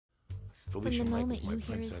Felicia From the Michaels, moment my you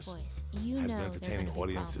hear his princess, voice, you has know been entertaining there are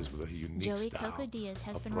audiences problems. with a unique Joey style Coco Diaz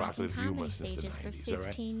has of been rocking provocative humor comedy since the stages for 90s, all right?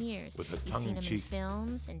 15 years. With her You've seen him in tongue-in-cheek,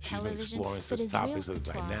 films and she's been television, exploring but such his topics real as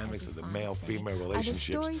the patois, dynamics as of the he's fond of saying, male-female are the relationships,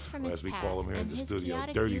 stories from or his as we call past them here in and the his studio,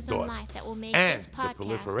 chaotic dirty views on thoughts, life that will make and this the podcast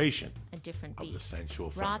proliferation a different of the beat.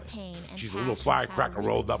 sensual Raw feminist. pain and She's a little passion is how I firecracker really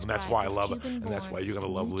rolled up, and that's why I describe love this her, and that's why you're going to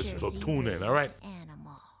Cuban-born, love New listening. So Jersey tune in, all right? animal.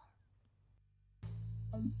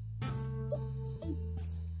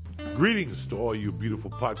 Greetings to all you beautiful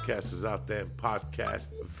podcasters out there in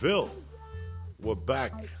Podcastville. We're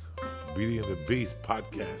back. Beauty and the Beast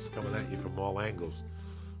podcast coming at you from all angles.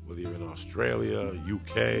 Whether you're in Australia,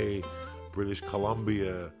 UK, British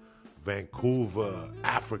Columbia, Vancouver,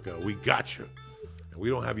 Africa, we got you. And we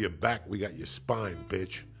don't have your back, we got your spine,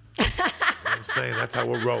 bitch. You know what I'm saying? That's how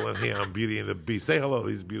we're rolling here on Beauty and the Beast. Say hello to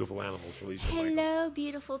these beautiful animals, Felicia. Hello,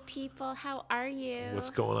 beautiful people. How are you? What's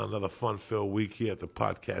going on? Another fun-filled week here at the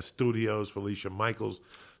podcast studios. Felicia Michaels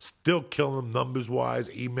still killing them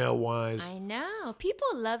numbers-wise, email-wise. I know. People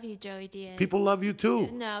love you, Joey Diaz. People love you, too.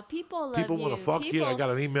 No, people love People you. want to fuck you. I got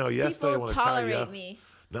an email yesterday. They want to tie you up. Me.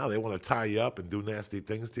 No, they want to tie you up and do nasty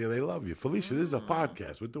things to you. They love you. Felicia, this is a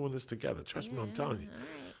podcast. We're doing this together. Trust me, I'm telling you. All right.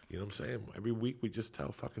 You know what I'm saying? Every week we just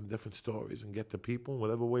tell fucking different stories and get to people in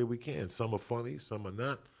whatever way we can. Some are funny, some are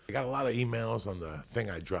not. I got a lot of emails on the thing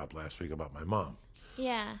I dropped last week about my mom.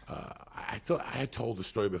 Yeah. I thought I had told the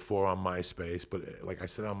story before on MySpace, but like I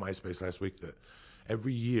said on MySpace last week, that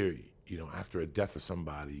every year, you know, after a death of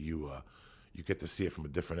somebody, you get to see it from a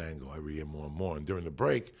different angle every year more and more. And during the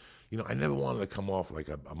break, you know, I never wanted to come off like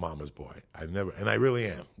a mama's boy. And I really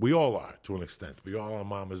am. We all are to an extent. We all are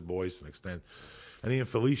mama's boys to an extent. And even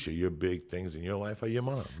Felicia, your big things in your life are your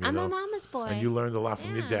mom. I'm a mama's boy. And you learned a lot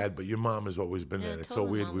from your dad, but your mom has always been there. And it's so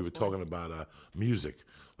weird. We were talking about music.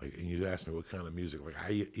 Like, and you asked me what kind of music. Like,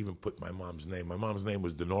 I even put my mom's name. My mom's name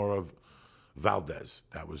was Denora Valdez.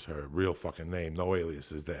 That was her real fucking name. No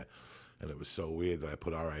aliases there. And it was so weird that I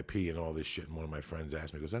put R.I.P. and all this shit. And one of my friends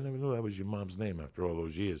asked me, he goes, I never knew that was your mom's name after all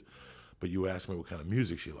those years. But you asked me what kind of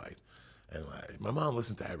music she liked. And my mom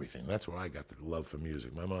listened to everything. That's where I got the love for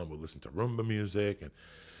music. My mom would listen to rumba music and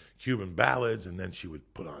Cuban ballads, and then she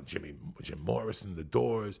would put on Jim Morrison, The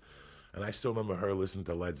Doors. And I still remember her listening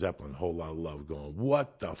to Led Zeppelin, Whole Lot of Love, going,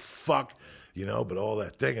 what the fuck? You know, but all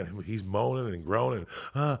that thing, and he's moaning and groaning.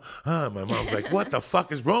 My mom's like, what the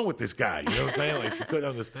fuck is wrong with this guy? You know what I'm saying? Like, she couldn't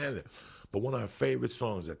understand it. But one of her favorite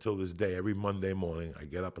songs that till this day, every Monday morning, I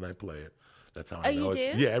get up and I play it. That's how I know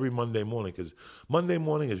it. Yeah, every Monday morning, because Monday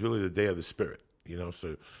morning is really the day of the spirit, you know.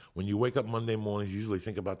 So when you wake up Monday mornings, you usually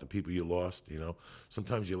think about the people you lost, you know.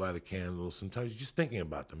 Sometimes you light a candle. Sometimes just thinking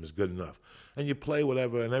about them is good enough. And you play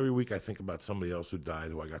whatever, and every week I think about somebody else who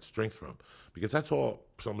died, who I got strength from. Because that's all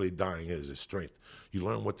somebody dying is strength. You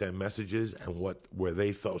learn what their message is and where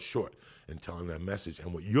they fell short in telling their message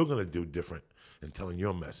and what you're going to do different in telling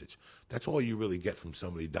your message. That's all you really get from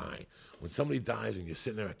somebody dying. When somebody dies and you're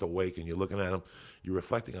sitting there at the wake and you're looking at them, you're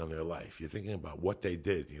reflecting on their life. You're thinking about what they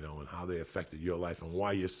did, you know, and how they affected your life and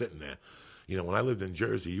why you're sitting there. You know, when I lived in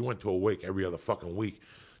Jersey, you went to a wake every other fucking week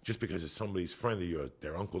just because it's somebody's friend of yours.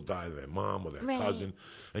 Their uncle died, or their mom, or their cousin,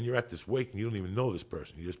 and you're at this wake and you don't even know this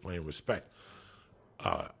person. You're just paying respect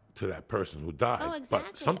to that person who died. Oh, exactly.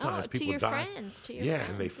 But sometimes people to your die. Friends, to your friends,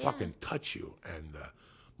 and they fucking touch you. And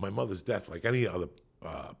my mother's death, like any other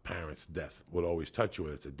parent's death, would always touch you,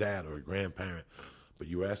 whether it's a dad or a grandparent. But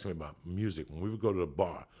you were asking me about music. When we would go to the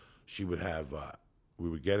bar, she would have, we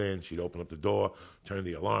would get in, she'd open up the door, turn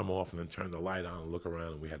the alarm off, and then turn the light on and look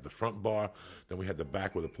around. And we had the front bar, then we had the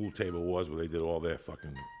back where the pool table was, where they did all their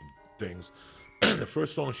fucking things. The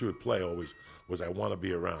first song she would play always was I Want to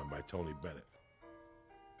Be Around by Tony Bennett.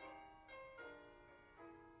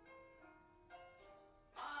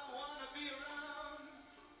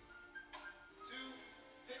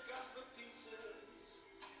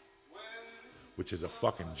 Which is a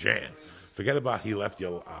fucking jam. Forget about He Left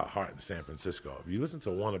Your Heart in San Francisco. If you listen to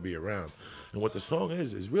Want to Be Around, and what the song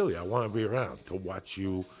is really, I want to be around to watch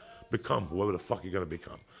you become whoever the fuck you're going to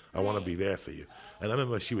become. I want to be there for you. And I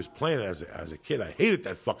remember she was playing it as a kid. I hated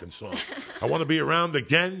that fucking song. I want to be around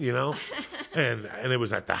again, you know? And it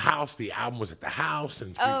was at the house. The album was at the house.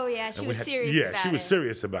 And she was serious about it. Yeah, she was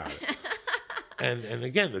serious about it. And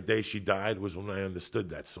again, the day she died was when I understood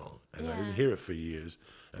that song. And I didn't hear it for years.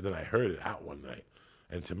 And then I heard it out one night.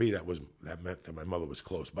 And to me, that meant that my mother was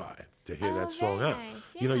close by to hear that song out.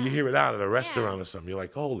 Yeah. You know, you hear it out at a restaurant or something. You're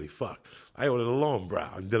like, holy fuck. I ordered a lone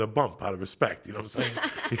brow and did a bump out of respect. You know what I'm saying?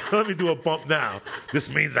 Let me do a bump now. This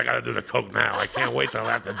means I got to do the coke now. I can't wait till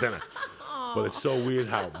after dinner. But it's so weird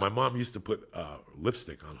how my mom used to put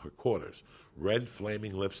lipstick on her quarters, red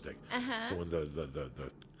flaming lipstick. So when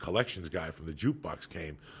the collections guy from the jukebox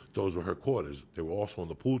came, those were her quarters. They were also on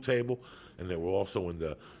the pool table, and they were also in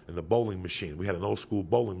the bowling machine. We had an old school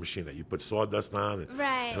bowling machine that you put sawdust on,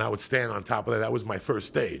 and I would stand on top of that. That was my first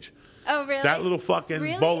stage. Oh, really? That little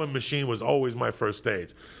fucking bowling machine was always my first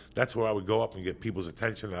stage. That's where I would go up and get people's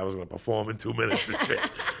attention. And I was going to perform in 2 minutes and shit.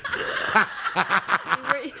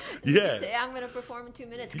 You say, I'm going to perform in 2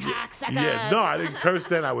 minutes, cocksuckers. Yeah, no, I didn't curse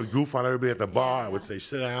then. I would goof on everybody at the bar. I would say,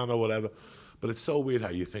 sit down or whatever. But it's so weird how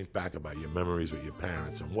you think back about your memories with your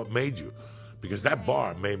parents and what made you. Because that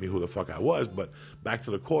bar made me who the fuck I was. But back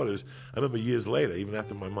to the quarters, I remember years later, even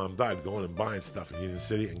after my mom died, going and buying stuff in Union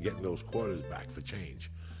City and getting those quarters back for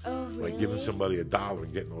change. Oh, really? Like giving somebody $1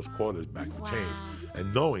 and getting those quarters back for change.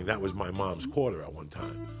 And knowing that was my mom's quarter at one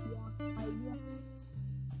time.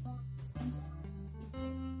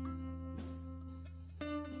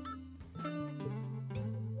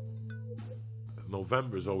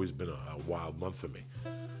 November has always been a wild month for me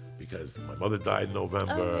because my mother died in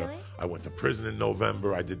November. Oh, really? I went to prison in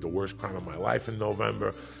November. I did the worst crime of my life in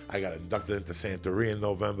November. I got inducted into Santeria in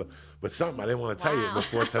November. But something I didn't want to tell you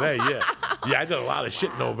before today. Yeah, I did a lot of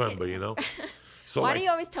shit in November, you know. So Why do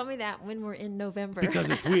you always tell me that when we're in November? Because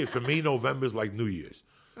it's weird. For me, November is like New Year's.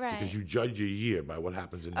 Right. Because you judge your year by what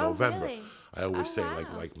happens in November. Really? I always say,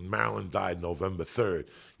 like Marilyn died November 3rd.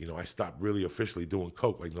 You know, I stopped really officially doing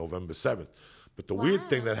coke like November 7th. But the weird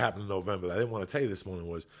thing that happened in November that I didn't want to tell you this morning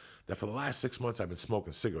was that for the last 6 months, I've been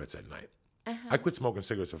smoking cigarettes at night. I quit smoking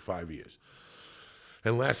cigarettes for 5 years.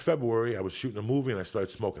 And last February, I was shooting a movie and I started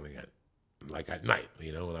smoking again. Like at night,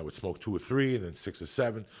 you know, and I would smoke 2 or 3 and then 6 or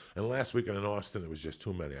 7. And last weekend in Austin, it was just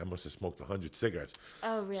too many. I must have smoked 100 cigarettes.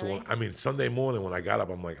 Oh, really? So, I mean, Sunday morning when I got up,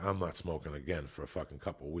 I'm like, I'm not smoking again for a fucking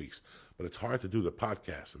couple of weeks. But it's hard to do the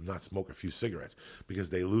podcast and not smoke a few cigarettes because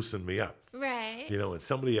they loosen me up. Right. You know, and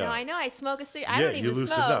somebody... no, I know. I smoke a cigarette. I don't even loosen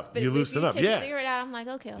smoke. up. But you if loosen you up. take a cigarette out, I'm like,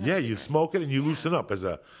 okay, I'll have a cigarette. You smoke it and you loosen up.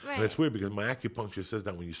 And it's weird because my acupuncture says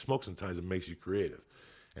that when you smoke sometimes it makes you creative.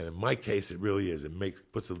 And in my case, it really is. It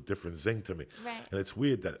puts a different zing to me. Right. And it's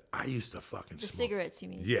weird that I used to fucking smoke. The cigarettes, you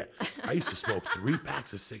mean? Yeah. I used to smoke 3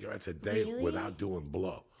 packs of cigarettes a day Really? without doing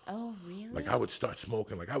blow. Oh, really? Like I would start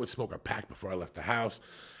smoking. Like I would smoke a pack before I left the house,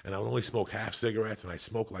 and I would only smoke half cigarettes, and I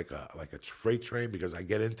smoke like a freight train because I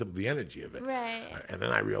get into the energy of it. Right. And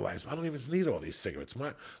then I realized I don't even need all these cigarettes.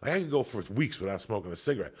 I can go for weeks without smoking a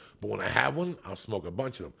cigarette, but when I have one, I'll smoke a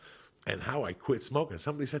bunch of them. And how I quit smoking?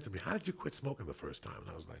 Somebody said to me, "How did you quit smoking the first time?" And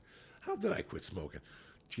I was like, "How did I quit smoking?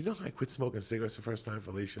 Do you know how I quit smoking cigarettes the first time,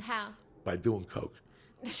 Felicia? How? By doing coke."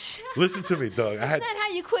 Listen to me, Doug. Isn't that how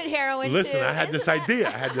you quit heroin? Listen, too? I had this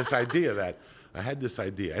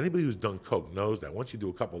idea. Anybody who's done coke knows that once you do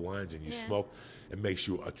a couple lines and you smoke, it makes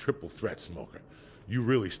you a triple threat smoker. You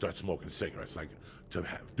really start smoking cigarettes. Like to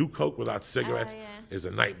do coke without cigarettes is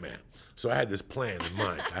a nightmare. So I had this plan in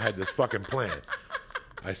mind. I had this fucking plan.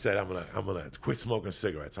 I said, I'm gonna quit smoking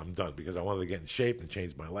cigarettes. I'm done because I wanted to get in shape and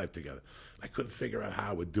change my life together. I couldn't figure out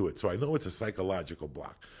how I would do it. So I know it's a psychological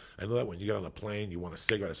block. I know that when you get on a plane, you want a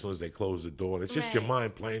cigarette as soon as they close the door. And it's just your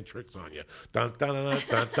mind playing tricks on you. Dun, dun, dun,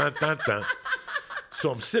 dun, dun, dun, dun.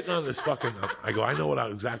 So I'm sitting on this fucking, I go, I know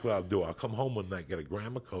exactly what I'll do. I'll come home one night, get a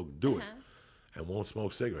gram of coke, do it, and won't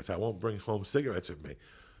smoke cigarettes. I won't bring home cigarettes with me.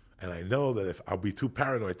 And I know that if I'll be too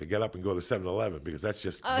paranoid to get up and go to 7-Eleven because that's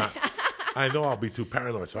just not... I know I'll be too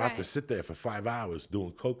paranoid, so I have to sit there for 5 hours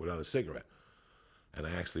doing coke without a cigarette. And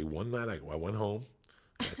I actually, one night, I went home,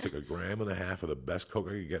 and I took 1.5 grams of the best coke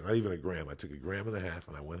I could get. Not even a gram. I took 1.5 grams,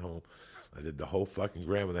 and I went home. I did the whole fucking 1.5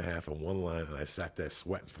 grams in one line, and I sat there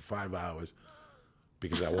sweating for 5 hours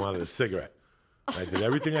because I wanted a cigarette. I did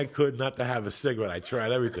everything I could not to have a cigarette. I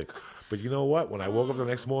tried everything. But you know what? When I woke up the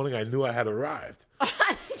next morning, I knew I had arrived.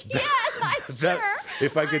 Yes, I'm sure.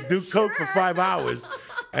 If I could do coke for 5 hours...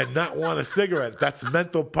 and not want a cigarette, that's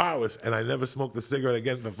mental prowess. And I never smoked a cigarette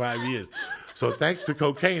again for 5 years. So thanks to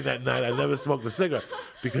cocaine that night, I never smoked a cigarette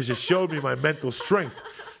because it showed me my mental strength.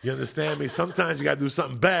 You understand me? Sometimes you got to do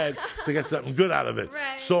something bad to get something good out of it.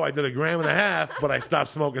 Right. So I did 1.5 grams, but I stopped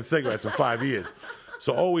smoking cigarettes for 5 years.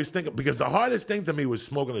 So always think, because the hardest thing to me was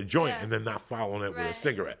smoking a joint and then not following it with a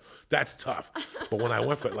cigarette. That's tough. But when I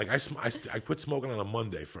went for, like, I quit smoking on a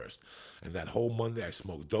Monday first. And that whole Monday I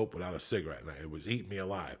smoked dope without a cigarette. And it was eating me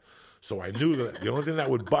alive. So I knew that the only thing that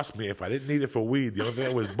would bust me, if I didn't need it for weed, the only thing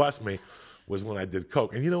that would bust me was when I did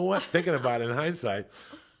coke. And you know what? Thinking about it in hindsight,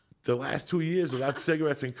 the last 2 years without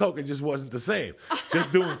cigarettes and coke, it just wasn't the same.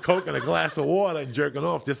 Just doing coke and a glass of water and jerking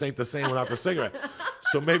off just ain't the same without the cigarette.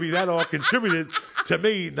 So maybe that all contributed to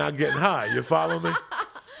me not getting high. You follow me?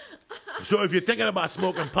 So if you're thinking about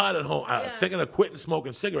smoking pot at home, thinking of quitting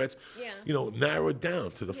smoking cigarettes, narrow it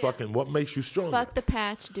down to the fucking what makes you stronger. Fuck the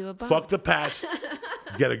patch, do a bump. Fuck the patch,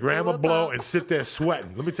 get a gram of blow, and sit there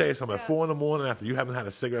sweating. Let me tell you something. At 4 a.m, after you haven't had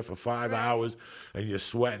a cigarette for 5 hours, and you're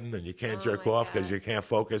sweating, and you can't jerk off because you can't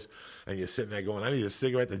focus, and you're sitting there going, I need a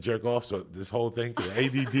cigarette to jerk off, so this whole thing, the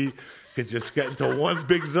ADD, can just get into one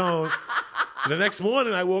big zone. The next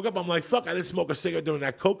morning, I woke up, I'm like, fuck, I didn't smoke a cigarette during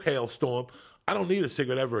that coke hailstorm. I don't need a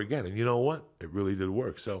cigarette ever again. And you know what? It really did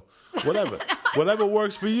work. So whatever. Whatever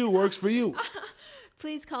works for you, works for you.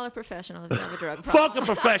 Please call a professional if you have a drug problem. Fuck a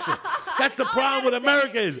professional. That's the problem with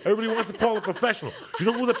America is everybody wants to call a professional. You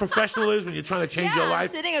know who the professional is when you're trying to change your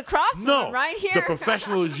life? I'm sitting across from him right here. The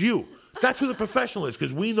professional is you. That's who the professional is,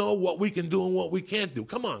 because we know what we can do and what we can't do.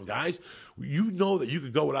 Come on, guys. You know that you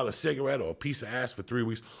could go without a cigarette or a piece of ass for 3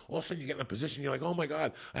 weeks. All of a sudden you get in a position, you're like, oh, my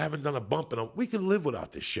God, I haven't done a bump. We can live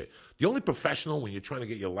without this shit. The only professional when you're trying to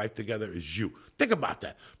get your life together is you. Think about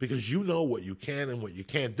that, because you know what you can and what you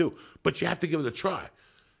can't do. But you have to give it a try.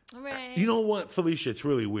 Right. You know what, Felicia? It's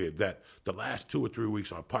really weird that the last 2 or 3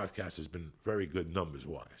 weeks our podcast has been very good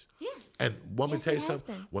numbers-wise. Yes. And want me to tell you it has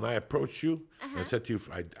something? been. When I approached you and said to you,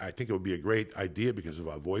 I think it would be a great idea because of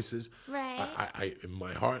our voices. Right. I in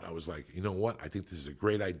my heart, I was like, you know what? I think this is a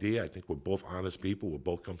great idea. I think we're both honest people. We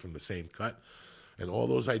both come from the same cut. And all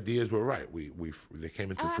those ideas were right. They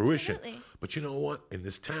came into fruition. Absolutely. But you know what? In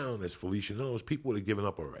this town, as Felicia knows, people would have given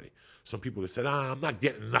up already. Some people would have said, I'm not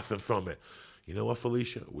getting nothing from it. You know what,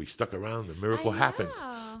 Felicia? We stuck around. The miracle happened.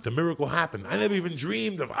 The miracle happened. I never even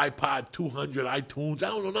dreamed of iPod 200, iTunes. I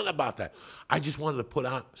don't know nothing about that. I just wanted to put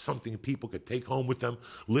out something people could take home with them,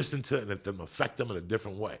 listen to it, and let them affect them in a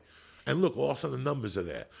different way. And look, all of a sudden the numbers are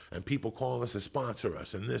there, and people calling us to sponsor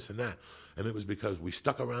us, and this and that. And it was because we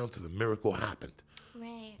stuck around till the miracle happened.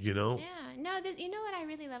 Right. You know? Yeah. No, you know what I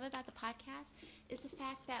really love about the podcast is the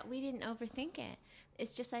fact that we didn't overthink it.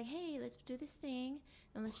 It's just like, hey, let's do this thing,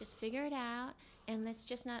 and let's just figure it out, and let's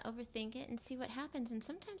just not overthink it and see what happens. And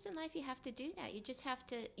sometimes in life you have to do that. You just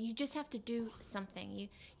have to do something.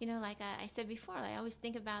 You know, like I said before, I always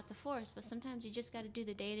think about the force, but sometimes you just got to do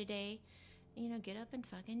the day-to-day. You know, get up and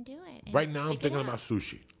fucking do it. Right now, I'm thinking about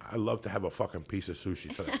sushi. I love to have a fucking piece of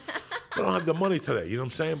sushi today. I don't have the money today, you know what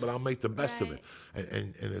I'm saying? But I'll make the best of it.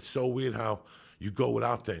 And it's so weird how you go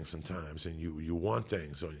without things sometimes, and you want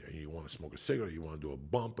things. Or you want to smoke a cigarette, you want to do a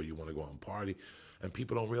bump, or you want to go out and party. And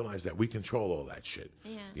people don't realize that we control all that shit.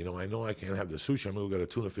 Yeah. You know I can't have the sushi. I'm going to go get a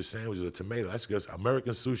tuna fish sandwich with a tomato. That's good.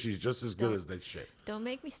 American sushi is just as good as that shit. Don't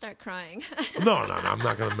make me start crying. No. I'm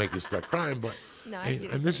not going to make you start crying. But no,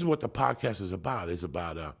 and this is what the podcast is about. It's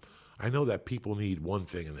about, I know that people need one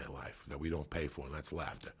thing in their life that we don't pay for, and that's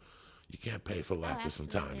laughter. You can't pay for laughter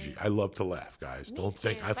sometimes. I love to laugh, guys. Don't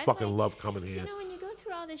think I fucking love coming here. You know, when you go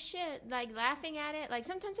through all this shit, like laughing at it, like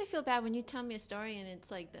sometimes I feel bad when you tell me a story and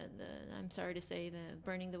it's like the I'm sorry to say, the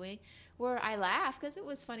burning the wig, where I laugh because it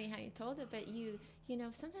was funny how you told it, but you know,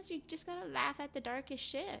 sometimes you just gotta laugh at the darkest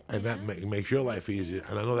shit. And that makes your life easier.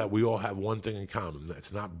 And I know that we all have one thing in common.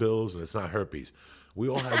 It's not bills and it's not herpes. We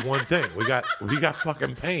all have one thing. We got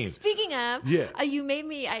fucking pain. Speaking of, you made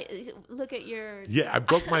me look at your. Yeah, I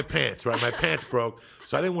broke my pants, right? My pants broke.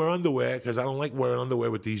 So I didn't wear underwear because I don't like wearing underwear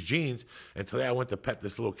with these jeans. And today I went to pet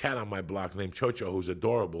this little cat on my block named Chocho, who's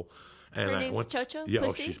adorable. And her name's Chocho? Yeah,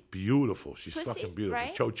 Pussy? she's beautiful. She's Pussy, fucking beautiful.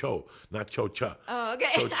 right? Chocho, not Chocha. Oh, okay.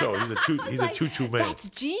 Chocho. He's a choo-choo man. That's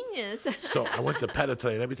genius. So I went to pet her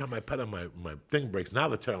today, and every time I pet her, my thing breaks. Now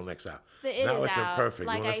the turtleneck's out. Now it's imperfect.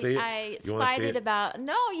 Like you want to see it? I spied it about.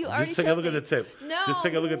 No, you already Just take a look at the tip. No. Just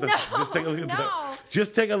take a look at the. Just take a look at the.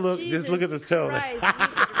 Just take a look. Jesus just look at this turtleneck. Christ,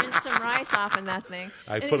 you could rinse some rice off in that thing.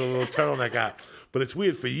 I put a little turtleneck out. But it's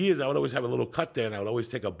weird. For years, I would always have a little cut there, and I would always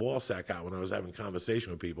take a ball sack out when I was having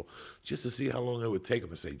conversation with people, just to see how long it would take them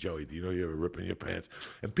to say, Joey, do you know you're ripping your pants?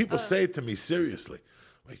 And people say it to me seriously.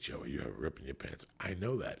 Like, Joey, you're ripping your pants. I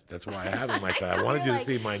know that. That's why I have them like that. I wanted you to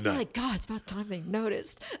see my nut. You're like, God, it's about time they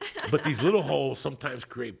noticed. But these little holes sometimes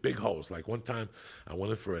create big holes. Like one time, I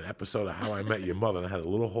went in for an episode of How I Met Your Mother, and I had a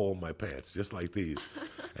little hole in my pants, just like these.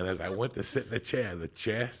 And as I went to sit in the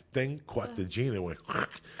chair thing caught the jean and went,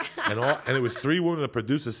 and it was 3 women in the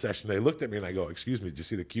producer's session. They looked at me and I go, excuse me, did you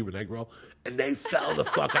see the Cuban egg roll? And they fell the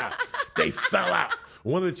fuck out. They fell out.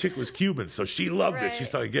 One of the chick was Cuban, so she loved it. She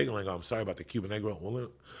started giggling. I'm sorry about the Cuban egg roll. Well,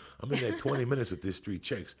 I'm in there 20 minutes with these 3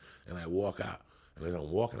 chicks, and I walk out. And as I'm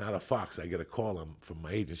walking out of Fox, I get a call from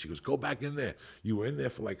my agent. She goes, go back in there. You were in there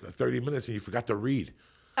for like 30 minutes, and you forgot to read.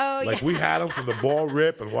 Oh, like we had them from the ball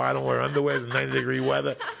rip and why I don't wear underwears in 90-degree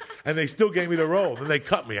weather. And they still gave me the role. Then they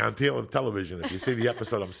cut me on television. If you see the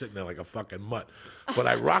episode, I'm sitting there like a fucking mutt. But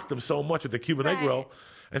I rocked them so much with the Cuban egg roll.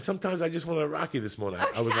 And sometimes I just want to rock you this morning.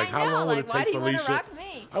 Okay, I was like, how long would it take, Felicia? Why do you want to rock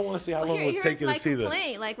me? I want to see how long it would take you to see the...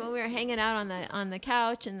 Like when we were hanging out on the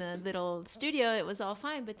couch in the little studio, it was all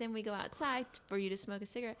fine. But then we go outside for you to smoke a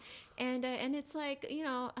cigarette. And it's like,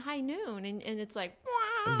 high noon. And it's like...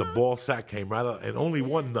 And the ball sack came right out. And only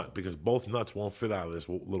one nut, because both nuts won't fit out of this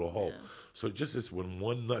little hole. Yeah. So just as when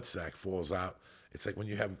one nut sack falls out, it's like when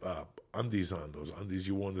you have undies on, those undies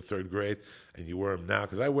you wore in the 3rd grade, and you wear them now,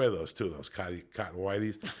 because I wear those too, those cotton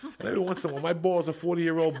whiteys. And every once in a while, my balls are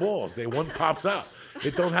 40-year-old balls. One pops out.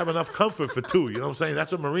 It don't have enough comfort for two. You know what I'm saying?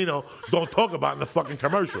 That's what Marino don't talk about in the fucking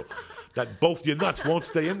commercial. That both your nuts won't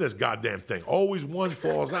stay in this goddamn thing. Always one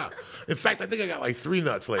falls out. In fact, I think I got like 3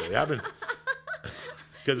 nuts lately. I've been...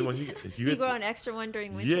 Because when you grow an extra one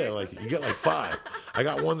during winter. Yeah, like you get like 5. I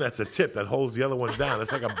got one that's a tip that holds the other one down.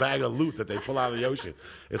 It's like a bag of loot that they pull out of the ocean.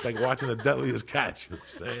 It's like watching the deadliest catch. You know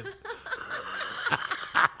what I'm saying?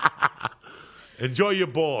 Enjoy your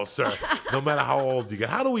balls, sir. No matter how old you get.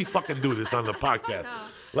 How do we fucking do this on the podcast?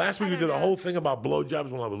 Last week we did a whole thing about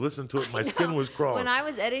blowjobs. When I was listening to it, my skin was crawling. When I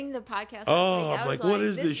was editing the podcast, I'm like, what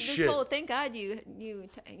is this shit? Thank God you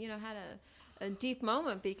had a deep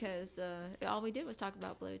moment, because all we did was talk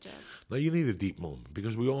about blowjobs. No, you need a deep moment,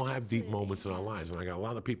 because we all have deep moments in our lives. And I got a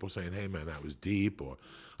lot of people saying, hey, man, that was deep, or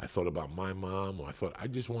I thought about my mom, or I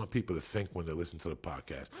just want people to think when they listen to the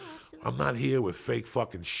podcast. Oh, I'm not here with fake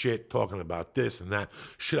fucking shit talking about this and that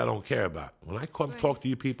shit I don't care about. When I come talk to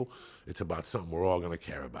you people, it's about something we're all going to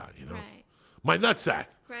care about, Right. My nutsack.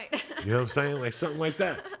 Right. You know what I'm saying? Like something like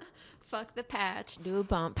that. Fuck the patch, do a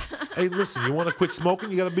bump. Hey, listen, you want to quit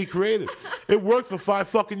smoking? You got to be creative. It worked for 5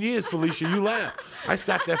 fucking years, Felicia. You laugh. I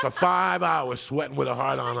sat there for 5 hours sweating with a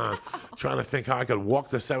heart on, trying to think how I could walk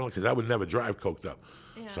to 7-Eleven, because I would never drive coked up.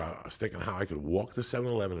 Yeah. So I was thinking how I could walk to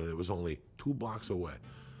 7-Eleven, and it was only 2 blocks away.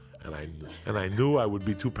 And I knew I would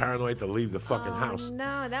be too paranoid to leave the fucking house.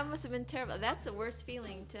 No, that must have been terrible. That's the worst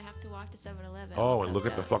feeling, to have to walk to 7-Eleven. Oh, and look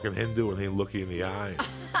at the fucking Hindu, and he look you in the eye.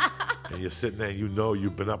 And you're sitting there, and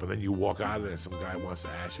you've been up, and then you walk out of there, and some guy wants to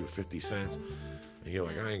ask you 50 cents. And you're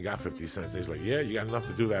like, I ain't got 50 cents. And he's like, yeah, you got enough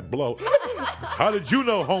to do that blow. How did you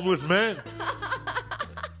know, homeless man?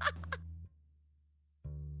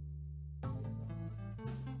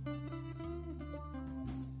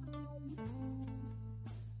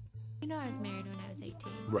 I was married when I was 18.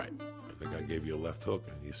 Right. I think I gave you a left hook,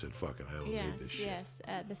 and you said, fuck it, I don't need this shit. Yes,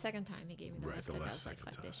 the second time he gave me the left hook, I was like,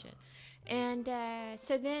 fuck this shit. And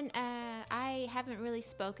so then I haven't really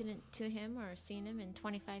spoken to him or seen him in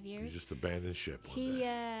 25 years. You just abandoned ship one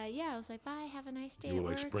day. I was like, bye, have a nice day. You were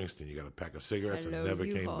like Springsteen. You got a pack of cigarettes and never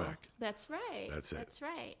came back. That's right. That's it. That's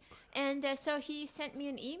right. And so he sent me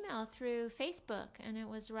an email through Facebook, and it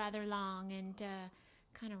was rather long and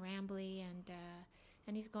kind of rambly,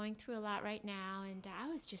 and he's going through a lot right now. And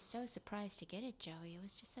I was just so surprised to get it, Joey. It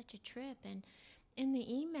was just such a trip. And in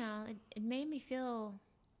the email, it made me feel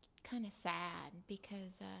kind of sad,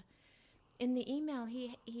 because in the email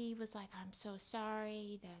he was like, I'm so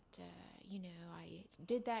sorry that I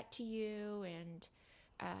did that to you, and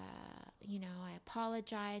I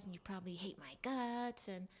apologize, and you probably hate my guts,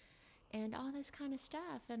 and all this kind of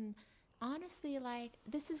stuff. And honestly, like,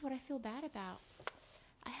 this is what I feel bad about.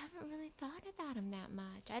 I haven't really thought about him that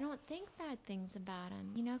much. I don't think bad things about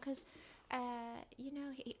him, because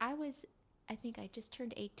I think I just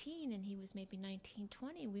turned 18, and he was maybe 19,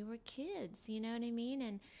 20. We were kids, you know what I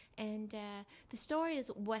mean? And the story is,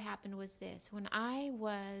 what happened was this. When I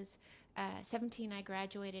was 17, I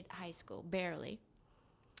graduated high school, barely.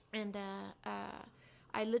 And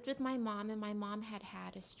I lived with my mom, and my mom had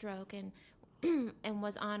a stroke, and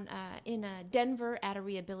was in Denver at a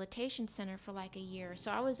rehabilitation center for like a year.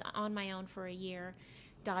 So I was on my own for a year,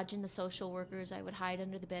 dodging the social workers. I would hide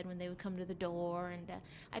under the bed when they would come to the door, and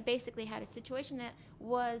I basically had a situation that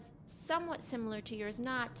was somewhat similar to yours,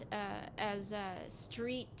 not as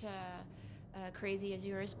street crazy as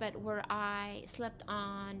yours, but where I slept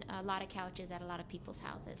on a lot of couches at a lot of people's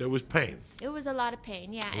houses. There was pain. It was a lot of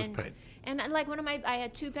pain, yeah. It was pain. And like I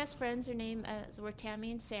had 2 best friends. Their name were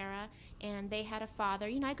Tammy and Sarah, and they had a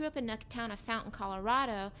father. I grew up in the town of Fountain,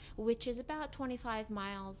 Colorado, which is about 25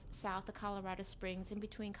 miles south of Colorado Springs, in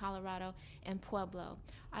between Colorado and Pueblo.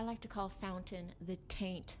 I like to call Fountain the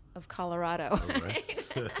taint of Colorado. All right.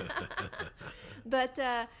 But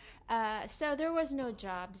so there was no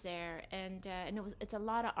jobs there, and it's a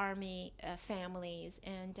lot of Army families,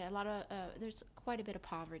 and a lot of there's quite a bit of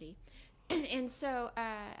poverty. And so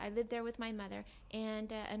I lived there with my mother,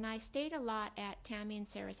 and I stayed a lot at Tammy and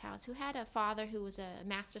Sarah's house, who had a father who was a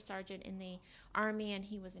master sergeant in the Army, and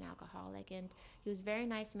he was an alcoholic, and he was a very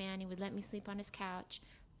nice man. He would let me sleep on his couch,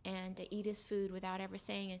 and eat his food without ever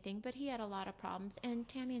saying anything. But he had a lot of problems, and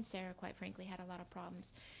Tammy and Sarah, quite frankly, had a lot of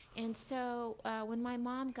problems. And so when my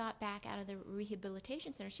mom got back out of the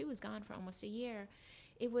rehabilitation center, she was gone for almost a year.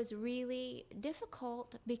 It was really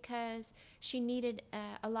difficult because she needed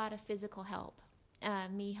a lot of physical help.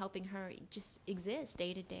 Me helping her just exist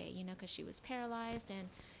day to day, because she was paralyzed,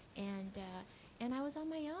 and I was on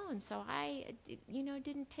my own, so I,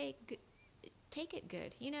 didn't take it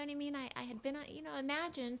good. You know what I mean? I had been,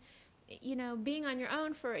 imagine, being on your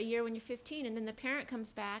own for a year when you're 15, and then the parent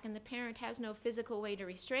comes back, and the parent has no physical way to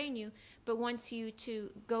restrain you, but wants you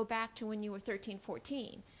to go back to when you were 13,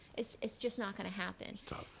 14. It's just not going to happen. It's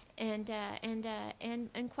tough. And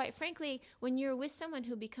quite frankly, when you're with someone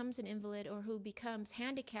who becomes an invalid or who becomes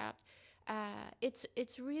handicapped,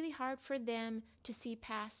 it's really hard for them to see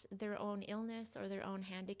past their own illness or their own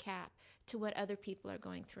handicap to what other people are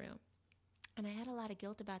going through. And I had a lot of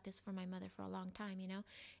guilt about this for my mother for a long time,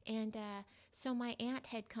 And so my aunt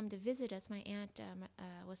had come to visit us. My aunt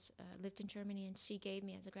lived in Germany, and she gave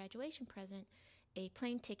me as a graduation present a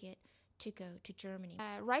plane ticket to go to Germany.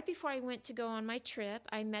 Right before I went to go on my trip,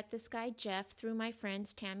 I met this guy, Jeff, through my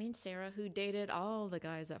friends Tammy and Sarah, who dated all the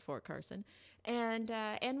guys at Fort Carson. And we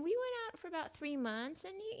went out for about 3 months,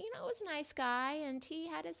 and he, was a nice guy, and he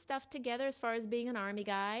had his stuff together as far as being an Army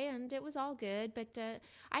guy, and it was all good, but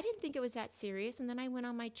I didn't think it was that serious. And then I went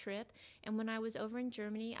on my trip, and when I was over in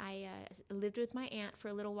Germany, I lived with my aunt for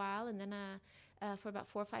a little while, and then for about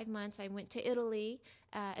 4 or 5 months, I went to Italy,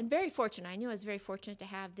 and very fortunate. I knew I was very fortunate to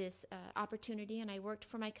have this opportunity, and I worked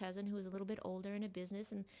for my cousin, who was a little bit older, in a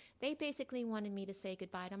business, and they basically wanted me to say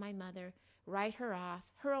goodbye to my mother, write her off,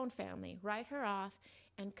 her own family, write her off,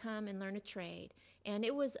 and come and learn a trade. And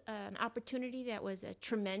it was an opportunity that was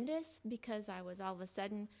tremendous, because I was all of a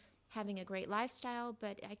sudden having a great lifestyle,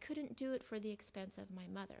 but I couldn't do it for the expense of my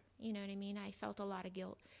mother. You know what I mean? I felt a lot of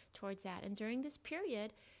guilt towards that. And during this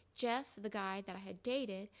period, Jeff, the guy that I had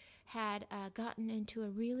dated, had gotten into a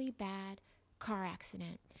really bad car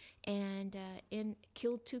accident and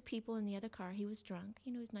killed 2 people in the other car. He was drunk.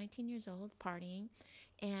 He was 19 years old, partying.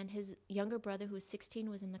 And his younger brother, who was 16,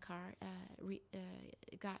 was in the car,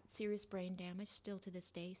 got serious brain damage, still to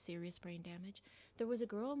this day, serious brain damage. There was a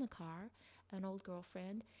girl in the car, an old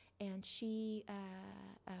girlfriend, and she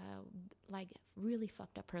really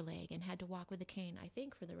fucked up her leg and had to walk with a cane, I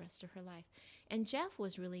think, for the rest of her life. And Jeff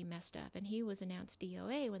was really messed up, and he was announced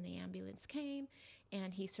DOA when the ambulance came,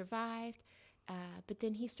 and he survived. But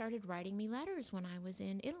then he started writing me letters when I was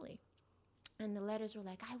in Italy. And the letters were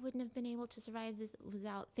like, I wouldn't have been able to survive this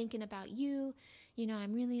without thinking about you.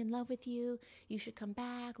 I'm really in love with you. You should come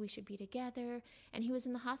back. We should be together. And he was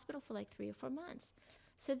in the hospital for like 3 or 4 months.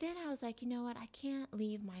 So then I was like, you know what? I can't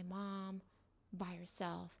leave my mom by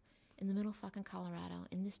herself in the middle of fucking Colorado,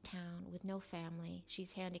 in this town with no family.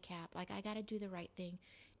 She's handicapped. Like, I got to do the right thing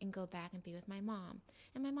and go back and be with my mom.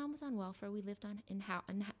 And my mom was on welfare. We lived in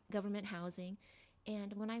government housing.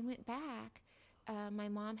 And when I went back, my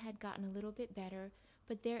mom had gotten a little bit better,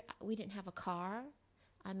 but we didn't have a car.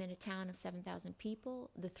 I'm in a town of 7,000 people.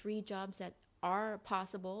 The 3 jobs that are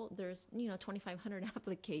possible, there's 2,500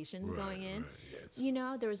 applications going in. Right,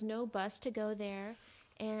 yes. There was no bus to go there,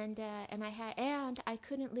 and I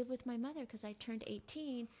couldn't live with my mother because I turned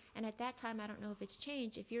 18, and at that time, I don't know if it's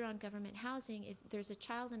changed. If you're on government housing, if there's a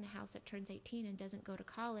child in the house that turns 18 and doesn't go to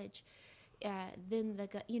college, then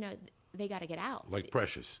they got to get out. Like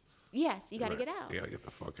Precious. Yes, you got to get out. You got to get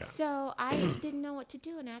the fuck out. So I didn't know what to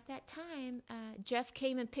do. And at that time, Jeff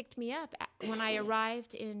came and picked me up when I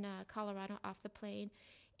arrived in Colorado off the plane.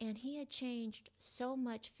 And he had changed so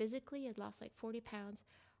much physically. He had lost like 40 pounds.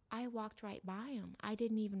 I walked right by him. I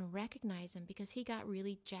didn't even recognize him because he got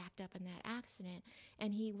really jacked up in that accident.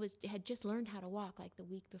 And he had just learned how to walk like the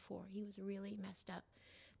week before. He was really messed up.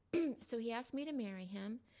 So he asked me to marry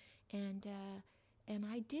him. And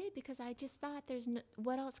I did, because I just thought,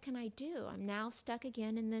 what else can I do? I'm now stuck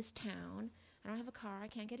again in this town. I don't have a car. I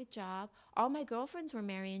can't get a job. All my girlfriends were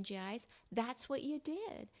marrying GIs. That's what you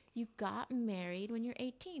did. You got married when you're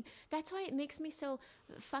 18. That's why it makes me so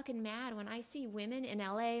fucking mad when I see women in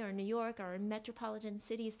LA or New York or in metropolitan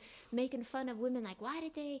cities making fun of women like, why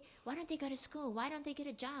don't they go to school? Why don't they get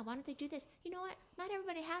a job? Why don't they do this? You know what? Not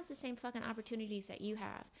everybody has the same fucking opportunities that you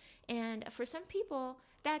have. And for some people,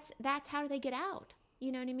 that's how they get out.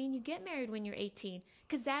 You know what I mean? You get married when you're 18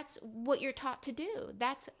 because that's what you're taught to do.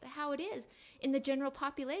 That's how it is in the general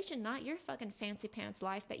population, not your fucking fancy pants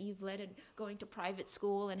life that you've led in going to private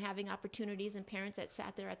school and having opportunities and parents that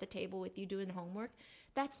sat there at the table with you doing homework.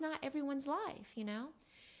 That's not everyone's life,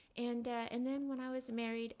 And then when I was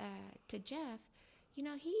married to Jeff, he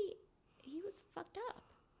was fucked up.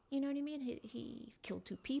 You know what I mean? He killed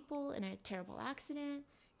 2 people in a terrible accident.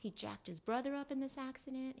 He jacked his brother up in this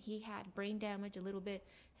accident. He had brain damage a little bit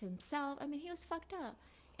himself. I mean, he was fucked up.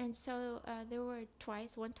 And so there were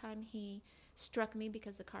twice. One time he struck me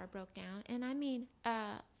because the car broke down. And I mean,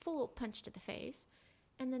 full punch to the face.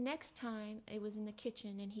 And the next time, it was in the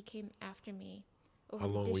kitchen, and he came after me over How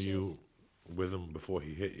the long dishes. were you with him before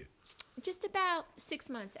he hit you? Just about 6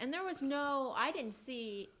 months. And there was no, I didn't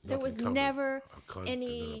see, there Nothing was coming. never A cunt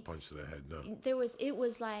any. and then a punch to the head, no. It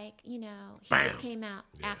was like, you know, he Bam! just came out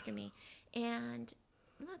after me. And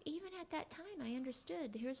look, even at that time, I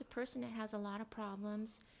understood. Here's a person that has a lot of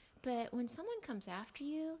problems. But when someone comes after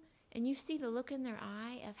you and you see the look in their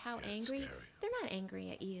eye of how angry, they're not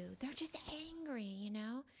angry at you. They're just angry, you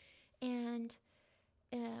know? And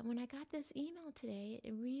when I got this email today,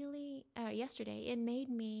 it really, yesterday, it made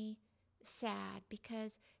me sad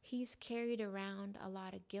because he's carried around a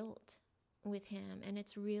lot of guilt with him, and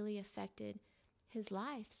it's really affected his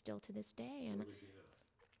life still to this day. And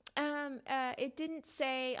it didn't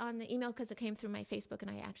say on the email because it came through my Facebook,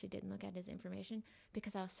 and I actually didn't look at his information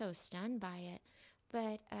because I was so stunned by it.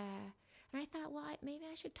 But and I thought, well, maybe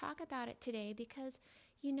I should talk about it today because,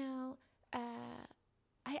 you know,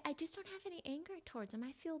 I just don't have any anger towards him.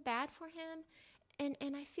 I feel bad for him.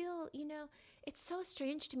 And I feel, you know, it's so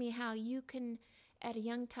strange to me how you can, at a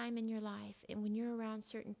young time in your life, and when you're around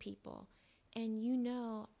certain people, and you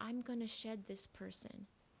know, I'm going to shed this person.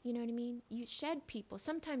 You know what I mean? You shed people.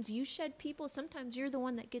 Sometimes you shed people. Sometimes you're the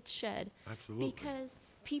one that gets shed. Absolutely. Because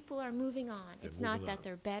people are moving on. It's not that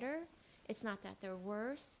they're better. It's not that they're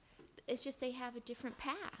worse. It's just they have a different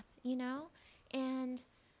path, you know? And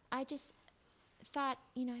I just thought,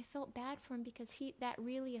 you know, I felt bad for him because that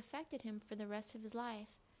really affected him for the rest of his life.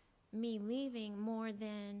 Me leaving more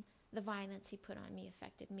than the violence he put on me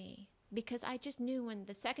affected me. Because I just knew when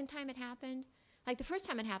the second time it happened, like the first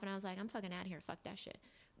time it happened, I was like, I'm fucking out of here, fuck that shit.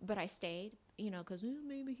 But I stayed, you know, because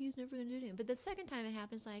maybe he's never going to do it. But the second time it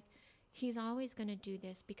happens, like, he's always going to do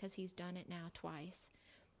this because he's done it now twice.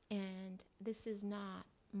 And this is not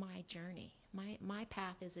my journey. My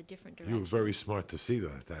path is a different direction. You were very smart to see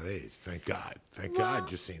that at that age. Thank God. Thank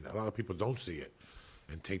God you're seeing that. A lot of people don't see it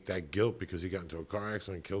and take that guilt because he got into a car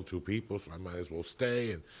accident and killed 2 people, so I might as well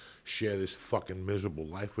stay and share this fucking miserable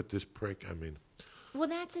life with this prick. I mean... Well,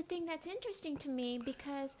 that's the thing that's interesting to me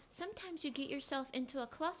because sometimes you get yourself into a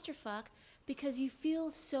clusterfuck because you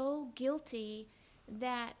feel so guilty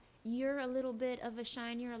that you're a little bit of a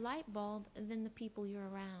shinier light bulb than the people you're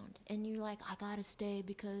around. And you're like, I gotta stay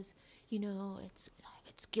because, you know, it's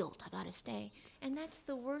guilt. I gotta stay. And that's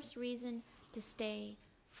the worst reason to stay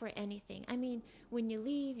for anything. I mean, when you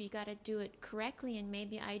leave, you gotta do it correctly, and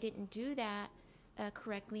maybe I didn't do that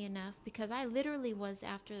correctly enough because I literally was,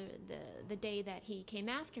 after the day that he came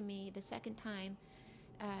after me the second time,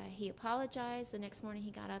 he apologized. The next morning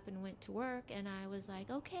he got up and went to work, and I was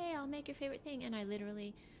like, okay, I'll make your favorite thing. And I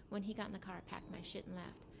literally, when he got in the car, packed my shit and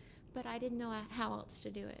left. But I didn't know how else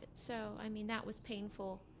to do it. So, I mean, that was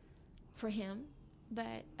painful for him.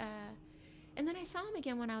 But, and then I saw him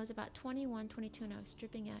again when I was about 21, 22, and I was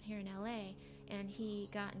stripping out here in LA, and he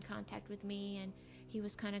got in contact with me, and he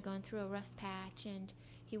was kind of going through a rough patch, and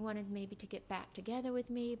he wanted maybe to get back together with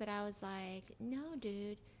me, but I was like, no,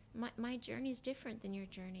 dude, my journey's different than your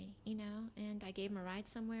journey, you know? And I gave him a ride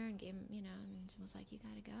somewhere and gave him, you know, and was like, you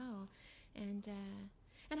gotta go.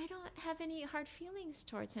 And I don't have any hard feelings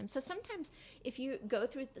towards him. So sometimes if you go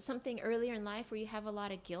through something earlier in life where you have a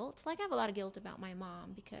lot of guilt, like I have a lot of guilt about my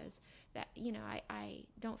mom because that, you know, I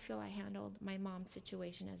don't feel I handled my mom's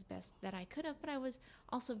situation as best that I could have, but I was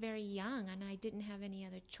also very young and I didn't have any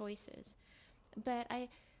other choices. But I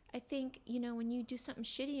think, you know, when you do something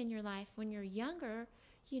shitty in your life when you're younger,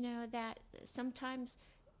 you know, that sometimes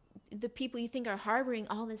the people you think are harboring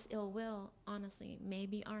all this ill will, honestly,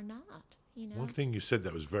 maybe are not. You know? One thing you said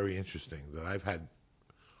that was very interesting that I've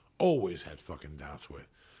always had fucking doubts with.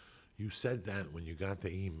 You said that when you got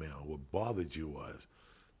the email, what bothered you was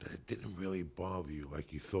that it didn't really bother you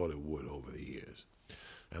like you thought it would over the years.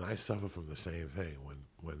 And I suffer from the same thing.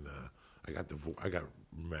 When I got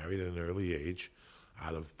married at an early age,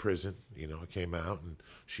 out of prison, you know, I came out and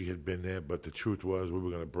she had been there, but the truth was we were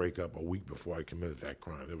going to break up a week before I committed that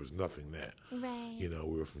crime. There was nothing there. Right. You know,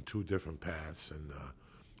 we were from 2 different paths, and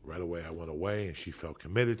right away I went away, and she felt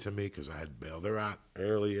committed to me because I had bailed her out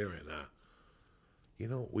earlier. And, you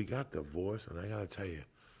know, we got divorced, and I got to tell you,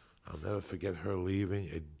 I'll never forget her leaving.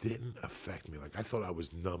 It didn't affect me. Like, I thought I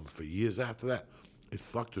was numb for years after that. It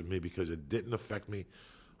fucked with me because it didn't affect me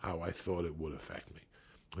how I thought it would affect me.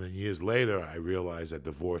 And then years later, I realized that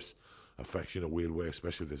divorce affects you in a weird way,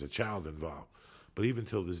 especially if there's a child involved. But even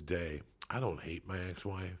till this day, I don't hate my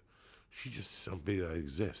ex-wife. She's just somebody that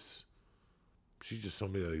exists. She's just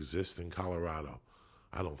somebody that exists in Colorado.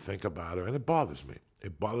 I don't think about her, and it bothers me.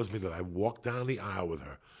 It bothers me that I walked down the aisle with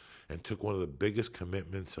her and took one of the biggest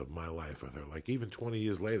commitments of my life with her. Like, even 20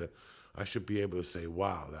 years later, I should be able to say,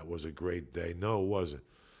 wow, that was a great day. No, it wasn't.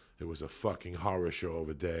 It was a fucking horror show of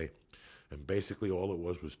a day. And basically all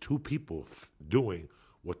it was two people doing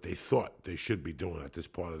what they thought they should be doing at this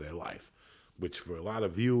part of their life, which for a lot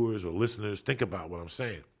of viewers or listeners, think about what I'm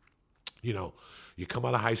saying. You know, you come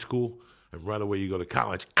out of high school and right away you go to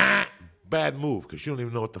college. Bad move, because you don't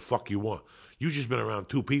even know what the fuck you want. You've just been around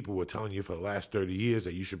two people who are telling you for the last 30 years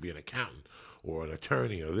that you should be an accountant or an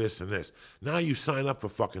attorney or this and this. Now you sign up for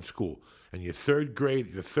fucking school, and your third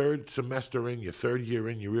grade, your third semester in, your third year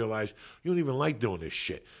in, you realize you don't even like doing this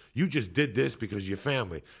shit. You just did this because of your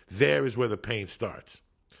family. There is where the pain starts.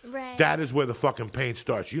 Right. That is where the fucking pain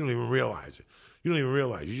starts. You don't even realize it. You don't even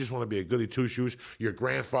realize. You just want to be a goody two-shoes. Your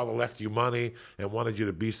grandfather left you money and wanted you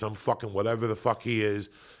to be some fucking whatever the fuck he is.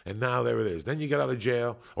 And now there it is. Then you get out of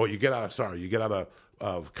jail, or you get out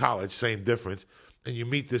of college, same difference, and you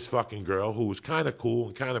meet this fucking girl who was kind of cool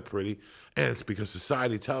and kind of pretty, and it's because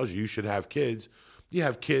society tells you should have kids. You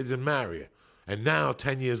have kids and marry her. And now,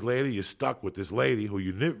 10 years later, you're stuck with this lady who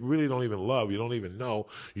you really don't even love, you don't even know.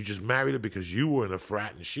 You just married her because you were in a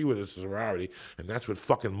frat and she was in a sorority, and that's what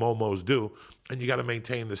fucking momos do. And you got to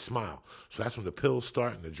maintain the smile. So that's when the pills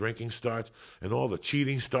start and the drinking starts and all the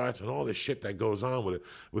cheating starts and all the shit that goes on with it.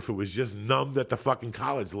 If it was just numbed at the fucking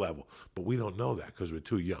college level. But we don't know that because we're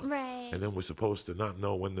too young. Right. And then we're supposed to not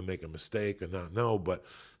know when to make a mistake or not know. But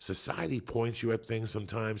society points you at things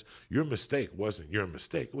sometimes. Your mistake wasn't your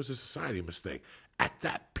mistake. It was a society mistake. At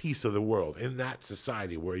that piece of the world, in that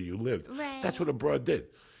society where you lived. Right. That's what a broad did.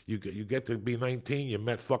 You get to be 19, you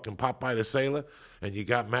met fucking Popeye the Sailor, and you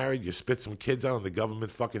got married, you spit some kids out on the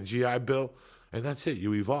government fucking GI Bill, and that's it.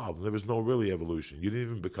 You evolved. There was no really evolution. You didn't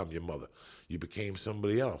even become your mother. You became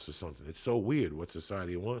somebody else or something. It's so weird what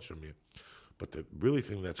society wants from you. But the really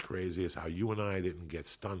thing that's crazy is how you and I didn't get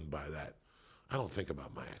stunned by that. I don't think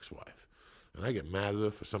about my ex-wife. And I get mad at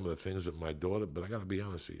her for some of the things with my daughter, but I got to be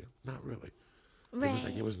honest with you, not really. Right. It was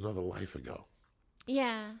like it was another life ago.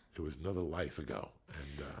 Yeah. It was another life ago.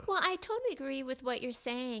 And well, I totally agree with what you're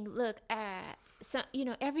saying. Look, so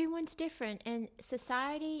everyone's different, and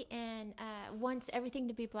society and wants everything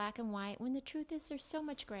to be black and white. When the truth is, there's so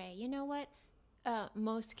much gray. You know what?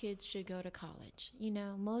 Most kids should go to college.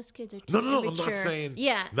 Most kids are too No, immature. I'm not saying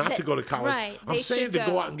to go to college. Right, I'm saying to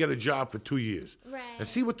go out and get a job for 2 years. Right. And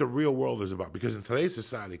see what the real world is about. Because in today's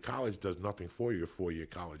society, college does nothing for your 4-year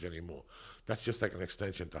college anymore. That's just like an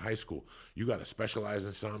extension to high school. You got to specialize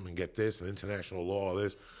in something and get this and international law or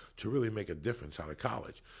this to really make a difference out of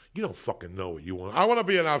college. You don't fucking know what you want. I want to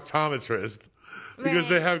be an optometrist. Because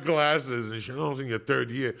they have glasses and shit. In your third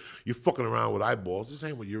year, you're fucking around with eyeballs. This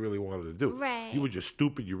ain't what you really wanted to do. Right. You were just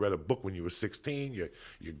stupid. You read a book when you were 16. Your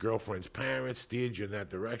girlfriend's parents steered you in that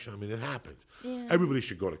direction. I mean, it happens. Yeah. Everybody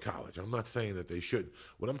should go to college. I'm not saying that they should.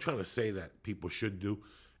 What I'm trying to say that people should do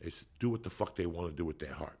is do what the fuck they want to do with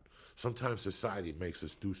their heart. Sometimes society makes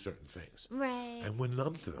us do certain things. Right. And we're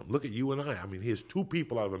numb to them. Look at you and I. I mean, here's 2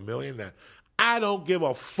 people out of 1 million that I don't give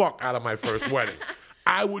a fuck out of my first wedding.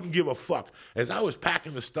 I wouldn't give a fuck. As I was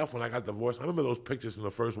packing the stuff when I got divorced, I remember those pictures from the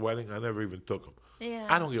first wedding. I never even took them. Yeah.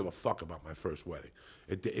 I don't give a fuck about my first wedding.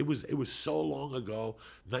 It was so long ago.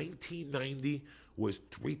 1990 was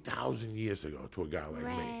 3,000 years ago to a guy like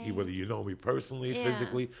me. Whether you know me personally,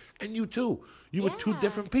 physically, and you too. You were 2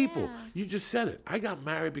 different people. Yeah. You just said it. I got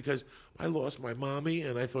married because I lost my mommy,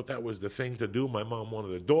 and I thought that was the thing to do. My mom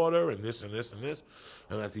wanted a daughter, and this and this and this.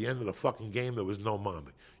 And at the end of the fucking game, there was no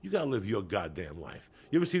mommy. You got to live your goddamn life.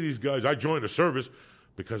 You ever see these guys? I joined the service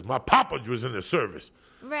because my papa was in the service.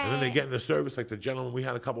 Right. And then they get in the service like the gentleman we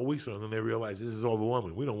had a couple of weeks ago, and then they realize this is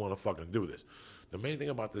overwhelming. We don't want to fucking do this. The main thing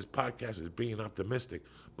about this podcast is being optimistic,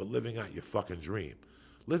 but living out your fucking dream.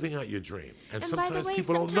 Living out your dream. And sometimes by the way,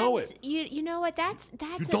 people don't know it. You know what? That's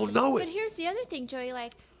you don't know it. But here's the other thing, Joey.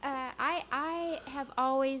 Like, I have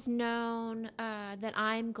always known that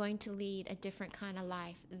I'm going to lead a different kind of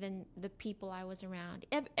life than the people I was around.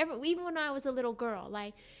 Even when I was a little girl,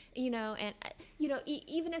 like, even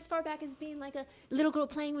as far back as being like a little girl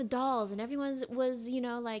playing with dolls, and everyone was,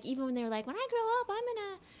 like, even when they were like, when I grow up, I'm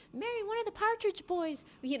gonna marry one of the Partridge Boys.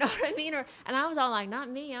 You know what I mean? And I was all like, not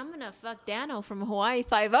me. I'm gonna fuck Dano from Hawaii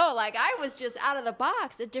Five-0. Like, I was just out of the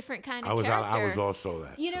box, a different kind of character. I was also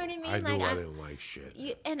that. You know what I mean? I like, knew I didn't like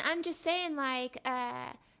shit. And I'm just saying, like,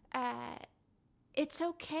 it's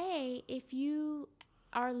okay if you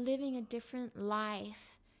are living a different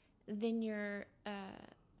life than your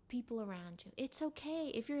people around you. It's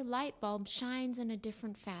okay if your light bulb shines in a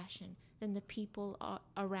different fashion than the people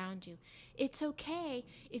around you. It's okay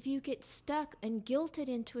if you get stuck and guilted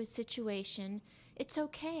into a situation. It's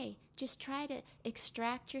okay. Just try to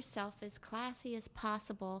extract yourself as classy as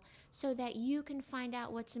possible so that you can find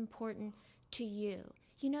out what's important to you.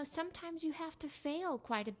 You know, sometimes you have to fail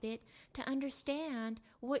quite a bit to understand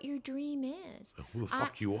what your dream is. Who the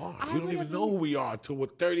fuck you are. We don't even know who we are until we're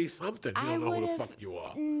 30-something. You don't know who the fuck you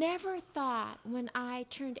are. Never thought when I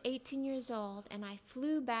turned 18 years old and I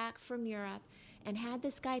flew back from Europe and had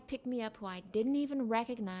this guy pick me up who I didn't even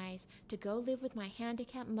recognize to go live with my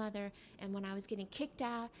handicapped mother. And when I was getting kicked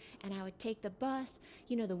out and I would take the bus,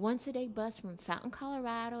 you know, the once-a-day bus from Fountain,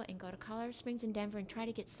 Colorado, and go to Colorado Springs and Denver and try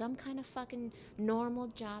to get some kind of fucking normal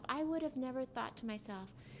job, I would have never thought to myself,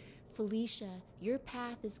 Felicia, your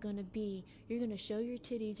path is going to be, you're going to show your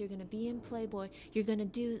titties, you're going to be in Playboy, you're going to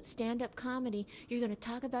do stand-up comedy, you're going to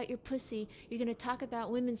talk about your pussy, you're going to talk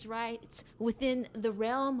about women's rights within the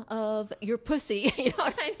realm of your pussy, you know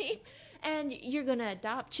what I mean? And you're going to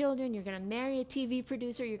adopt children, you're going to marry a TV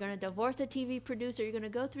producer, you're going to divorce a TV producer, you're going to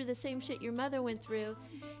go through the same shit your mother went through.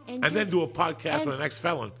 And then do a podcast with an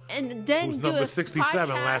ex-felon. And then who's do number a 67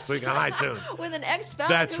 podcast last week on iTunes. with an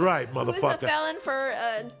ex-felon. That's right, motherfucker. Who's a felon for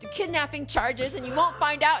kidnapping charges, and you won't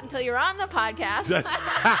find out until you're on the podcast.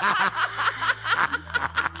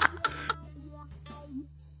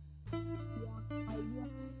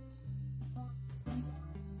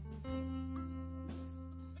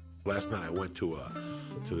 Last night I went to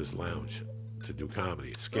this lounge to do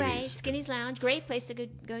comedy. Skinny's. Right, Skinny's Lounge. Great place to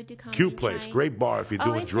go do comedy. Cute place. Right? Great bar if you're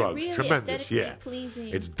doing it's drugs. Really tremendous, yeah. Pleasing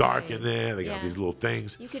It's dark place. in there. They got these little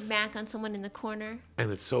things. You could mac on someone in the corner.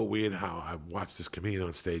 And it's so weird how I watched this comedian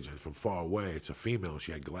on stage, and from far away, it's a female.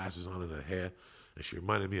 She had glasses on in her hair, and she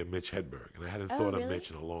reminded me of Mitch Hedberg. And I hadn't thought of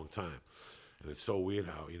Mitch in a long time. And it's so weird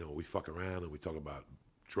how, you know, we fuck around and we talk about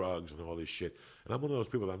drugs and all this shit. And I'm one of those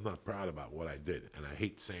people that I'm not proud about what I did. And I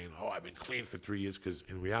hate saying, oh, I've been clean for 3 years, because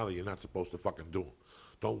in reality, you're not supposed to fucking do them.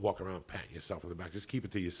 Don't walk around patting yourself on the back. Just keep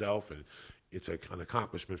it to yourself, and it's an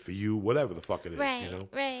accomplishment for you, whatever the fuck it is, right, you know?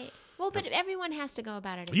 Right. Well, but everyone has to go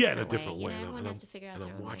about it in a different way. You know, everyone has to figure out their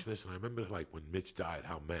own way. And I'm watching this, and I remember, like, when Mitch died,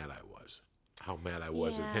 how mad I was. How mad I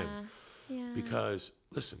was at him. Yeah. Because,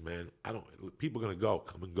 listen, man, people are going to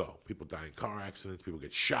come and go. People die in car accidents. People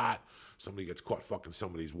get shot. Somebody gets caught fucking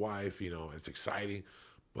somebody's wife, you know, and it's exciting.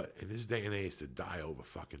 But in this day and age, to die over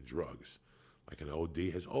fucking drugs, like an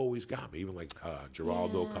OD, has always got me. Even like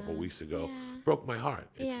Geraldo a couple weeks ago broke my heart.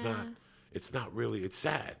 It's not really, it's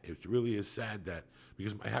sad. It really is sad that,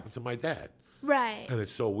 because it happened to my dad. Right. And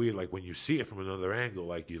it's so weird, like when you see it from another angle,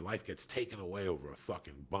 like your life gets taken away over a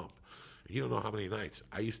fucking bump. And you don't know how many nights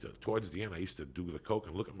towards the end, I used to do the coke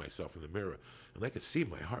and look at myself in the mirror, and I could see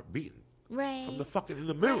my heart beating. Right. From the fucking, in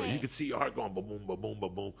the mirror. You could see your heart going ba-boom, ba-boom,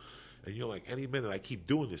 ba-boom. And you're like, any minute I keep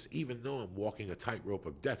doing this, even though I'm walking a tightrope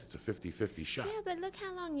of death, it's a 50-50 shot. Yeah, but look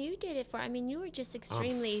how long you did it for. I mean, you were just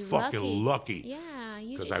extremely I'm fucking lucky. Yeah,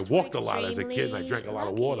 you because just I walked a lot as a kid, and I drank a lot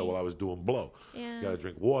of water while I was doing blow. Yeah. You got to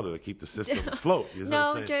drink water to keep the system afloat. You know what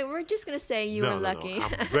I'm saying? Joey, we're just going to say you were lucky. No.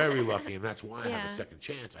 I'm very lucky, and that's why I have a second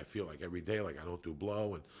chance. I feel like every day, like I don't do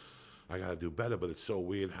blow, and I got to do better. But it's so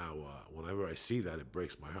weird how whenever I see that, it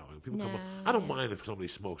breaks my heart. When people come up, I don't mind if somebody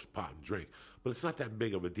smokes pot and drink, but it's not that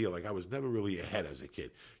big of a deal. Like, I was never really ahead as a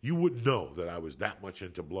kid. You wouldn't know that I was that much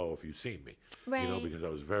into blow if you'd seen me. Right. You know, because I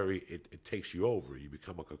was it takes you over. You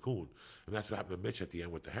become a cocoon. And that's what happened to Mitch at the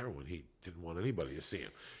end with the heroin. He didn't want anybody to see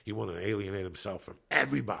him. He wanted to alienate himself from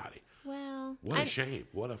everybody. Well, what a shame.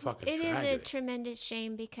 What a fucking tragedy. It is a tremendous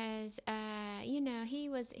shame because, you know, he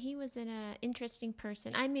was an interesting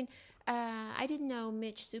person. I mean, I didn't know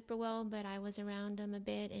Mitch super well, but I was around him a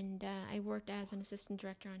bit, and I worked as an assistant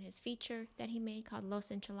director on his feature that he made called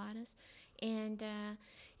Los Enchiladas. And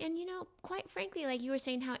you know, quite frankly, like you were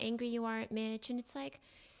saying how angry you are at Mitch, and it's like,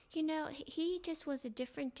 you know, he just was a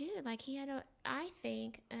different dude. Like, he had I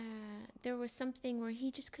think there was something where he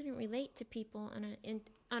just couldn't relate to people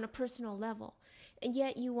on a personal level, and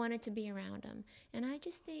yet you wanted to be around him. And I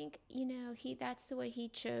just think, you know, that's the way he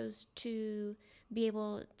chose to be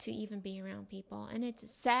able to even be around people. And it's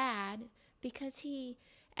sad because he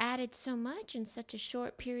added so much in such a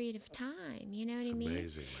short period of time, you know what I mean?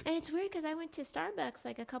 Amazing. And it's weird because I went to Starbucks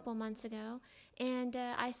like a couple months ago, and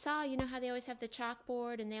I saw, you know how they always have the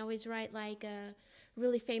chalkboard and they always write like a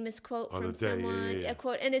really famous quote from someone, a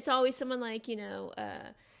quote, and it's always someone like, you know,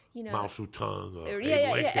 Mao Zedong or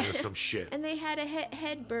Abe Lincoln or some shit. And they had a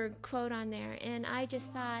Hedberg quote on there, and I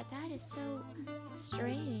just thought, that is so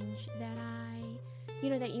strange that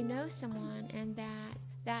that you know someone and that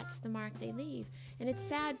that's the mark they leave. And it's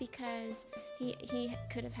sad because he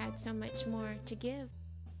could have had so much more to give.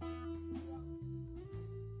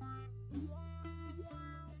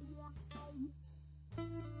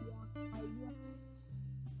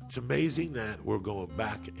 It's amazing that we're going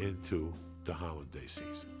back into the holiday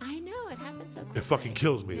season. I know, it happens so quickly. It fucking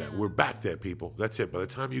kills me that we're back there, people. That's it. By the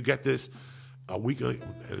time you get this, a week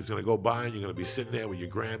is going to go by and you're going to be sitting there with your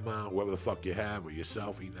grandma, whoever the fuck you have, or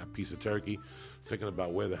yourself, eating that piece of turkey, thinking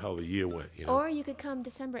about where the hell the year went. You know? Or you could come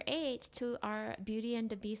December 8th to our Beauty and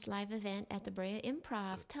the Beast live event at the Brea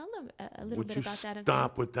Improv. Tell them a little bit about that event.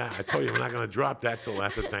 Stop with that. I told you, we're not going to drop that till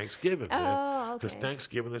after Thanksgiving, man. Oh, okay. Because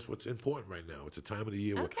Thanksgiving is what's important right now. It's a time of the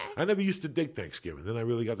year. Okay. I never used to dig Thanksgiving. Then I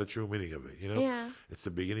really got the true meaning of it, you know? Yeah. It's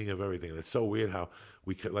the beginning of everything. And it's so weird how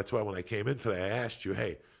that's why when I came in today, I asked you,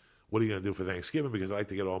 hey, what are you going to do for Thanksgiving? Because I like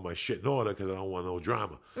to get all my shit in order because I don't want no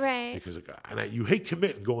drama. Right. Because you hate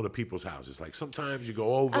committing going to people's houses. Like sometimes you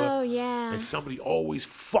go over and somebody always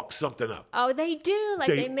fucks something up. Oh, they do. Like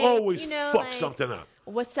they make, always fuck something up.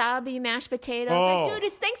 Wasabi mashed potatoes. Oh, like, dude,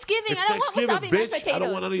 it's Thanksgiving. It's I don't want wasabi bitch. mashed potatoes. I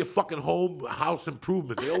don't want none of your fucking house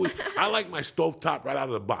improvement. I like my stovetop right out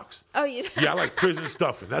of the box. Oh, you Yeah, I like prison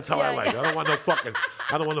stuffing. That's how I like it. I don't want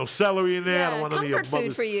I don't want no celery in there. Yeah, I don't want none of your comfort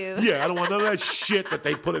food for you. Yeah, I don't want none of that shit that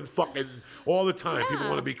they put in fucking all the time. People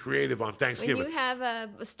want to be creative on Thanksgiving. When you have a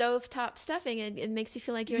stovetop stuffing, it makes you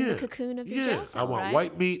feel like you're in the cocoon of your jail cell, I want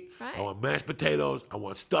white meat. Right. I want mashed potatoes. I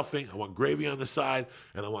want stuffing. I want gravy on the side.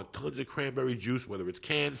 And I want tons of cranberry juice, whether it's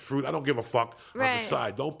canned fruit. I don't give a fuck on the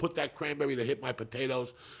side. Don't put that cranberry to hit my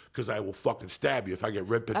potatoes because I will fucking stab you if I get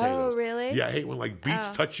red potatoes. Oh, really? Yeah, I hate when beets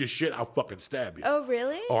touch your shit. I'll fucking stab you. Oh,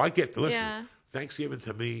 really? Oh, I get listen. Yeah. Thanksgiving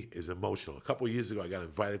to me is emotional. A couple of years ago, I got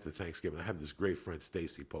invited to Thanksgiving. I have this great friend,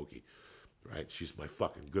 Stacey Pokey. Right, she's my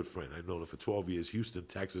fucking good friend. I've known her for 12 years. Houston,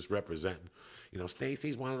 Texas, representing. You know,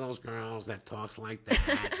 Stacey's one of those girls that talks like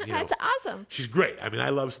that. You know. That's awesome. She's great. I mean, I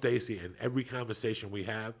love Stacey, and every conversation we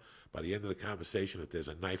have, by the end of the conversation, if there's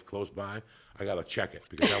a knife close by, I gotta check it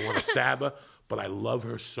because I want to stab her. But I love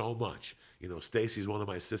her so much. You know, Stacey's one of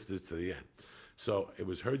my sisters to the end. So it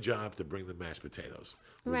was her job to bring the mashed potatoes.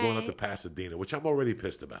 We're going up to Pasadena, which I'm already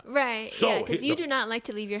pissed about. Right. So, yeah, because you do not like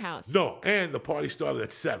to leave your house. No, and the party started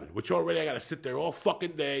at 7, which already I got to sit there all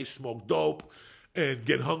fucking day, smoke dope, and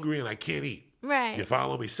get hungry, and I can't eat. Right. You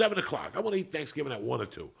follow me? 7 o'clock. I want to eat Thanksgiving at 1 or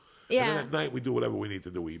 2. Yeah. And then at night, we do whatever we need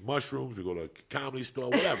to do. We eat mushrooms, we go to a comedy store,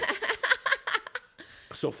 whatever.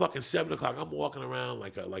 So fucking 7 o'clock, I'm walking around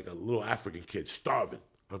like a little African kid, starving.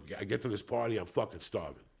 I get to this party, I'm fucking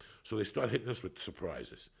starving. So they start hitting us with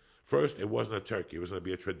surprises. First, it wasn't a turkey. It was going to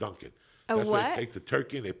be a treduncan. That's where they take the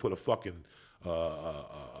turkey and they put a fucking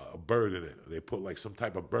a bird in it. They put like some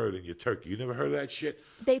type of bird in your turkey. You never heard of that shit?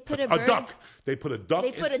 They put a bird. duck. They put a duck.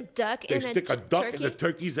 They put a duck in a They stick a duck turkey? in the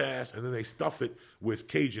turkey's ass and then they stuff it with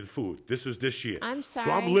Cajun food. This is this year. I'm sorry.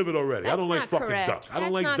 So I'm livid already. I don't like fucking correct. duck. I don't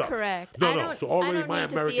That's like not duck. correct. No. So already my need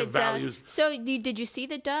to see a American duck. values. So did you see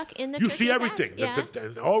the duck in the You turkey's see everything. ass? Yeah.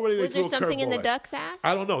 And already they Was there threw a something in the curveball. duck's ass?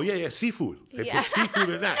 I don't know. Yeah, seafood. They put seafood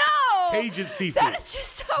in that. No! Cajun seafood. That is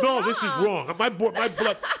just so No, wrong. this is wrong.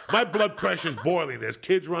 My blood pressure's boiling. There's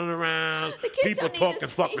kids running around. The kids People don't need to talking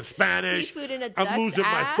see fucking Spanish. seafood in a I'm duck's losing my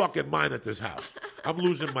ass. fucking mind at this house. I'm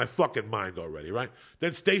losing my fucking mind already, right?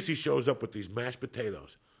 Then Stacey shows up with these mashed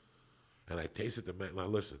potatoes. And I tasted the Now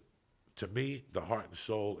listen, to me, the heart and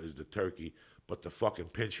soul is the turkey, but the fucking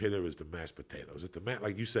pinch hitter is the mashed potatoes. At the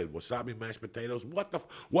like you said, wasabi mashed potatoes.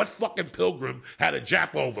 What fucking pilgrim had a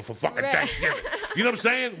jap over for fucking Thanksgiving? You know what I'm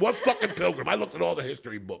saying? What fucking pilgrim? I looked at all the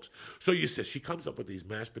history books. So you said she comes up with these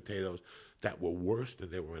mashed potatoes that were worse than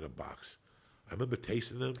they were in a box. I remember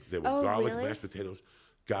tasting them. They were garlic mashed potatoes.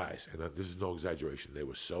 Guys, and this is no exaggeration, they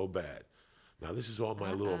were so bad. Now, this is all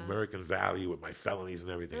my little American value with my felonies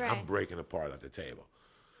and everything. Right. I'm breaking apart at the table.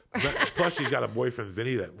 Plus, she's got a boyfriend,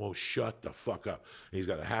 Vinny, that won't shut the fuck up. And he's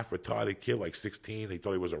got a half-retarded kid, like 16. He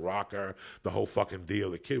thought he was a rocker, the whole fucking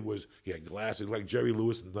deal. The kid he had glasses like Jerry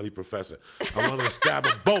Lewis and Nutty Professor. I wanted to stab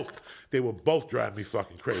them both. They were both driving me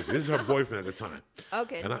fucking crazy. This is her boyfriend at the time.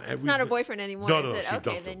 Okay. It's not her boyfriend anymore, is it? She Okay,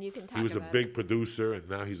 dumped then him. you can talk about it. He was a big producer, and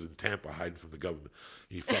now he's in Tampa hiding from the government.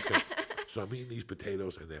 He fucking... So I'm eating these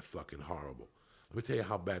potatoes, and they're fucking horrible. Let me tell you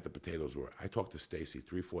how bad the potatoes were. I talk to Stacey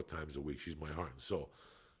 3-4 times a week. She's my heart and soul.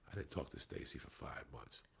 I didn't talk to Stacey for 5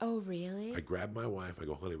 months. Oh, really? I grabbed my wife. I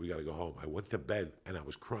go, honey, we got to go home. I went to bed, and I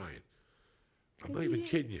was crying. I'm not even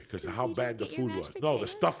kidding you because of how bad the food was. No, the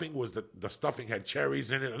stuffing was the stuffing had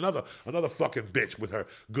cherries in it. Another fucking bitch with her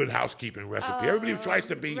good housekeeping recipe. Everybody tries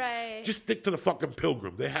to be just stick to the fucking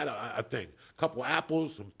pilgrim. They had a thing, a couple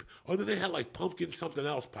apples, then they had like pumpkin something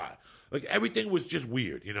else pie. Like everything was just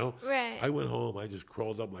weird, you know. Right. I went home. I just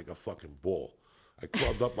crawled up like a fucking ball. I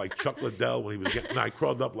crawled up like Chuck Liddell when he was getting. No, I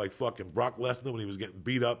crawled up like fucking Brock Lesnar when he was getting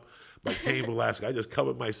beat up by Cain Velasquez. I just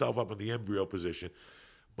covered myself up in the embryo position.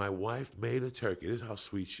 My wife made a turkey. This is how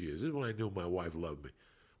sweet she is. This is when I knew my wife loved me.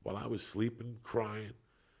 While I was sleeping, crying,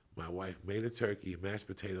 my wife made a turkey, mashed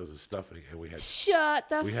potatoes, and stuffing, and we had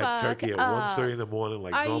turkey at 1:30 in the morning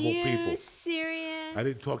like normal people. Are you serious? I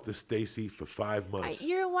didn't talk to Stacey for 5 months.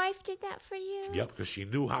 Your wife did that for you? Yep, because she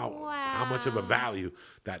knew how much of a value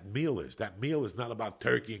that meal is. That meal is not about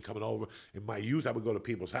turkey and coming over. In my youth, I would go to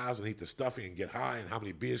people's houses and eat the stuffing and get high, and how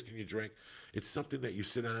many beers can you drink? It's something that you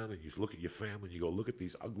sit down and you look at your family and you go, look at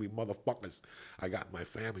these ugly motherfuckers I got in my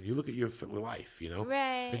family. You look at your life, you know?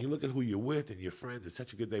 Right. And you look at who you're with and your friends. It's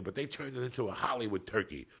such a good day. But they turned it into a Hollywood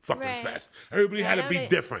turkey fucking fest. Everybody had to be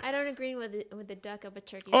different. I don't agree with the duck of a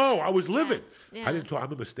turkey. Oh, I was livid. Yeah. I didn't talk. I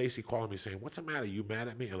remember Stacey calling me saying, what's the matter? You mad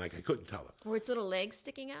at me? And like I couldn't tell her. Were its little legs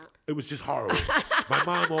sticking out? It was just horrible. My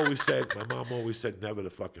mom always said never to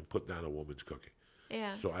fucking put down a woman's cooking.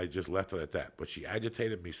 Yeah. So I just left it at that. But she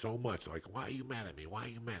agitated me so much. Like, why are you mad at me? Why are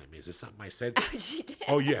you mad at me? Is there something I said? Oh, she did?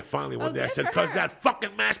 Oh, yeah. Finally, one day I said, because that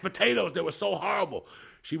fucking mashed potatoes, they were so horrible.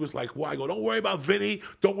 She was like, why? I go, don't worry about Vinny.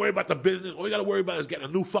 Don't worry about the business. All you got to worry about is getting a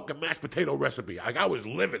new fucking mashed potato recipe. Like, I was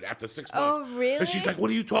livid after 6 months. Oh, really? And she's like, what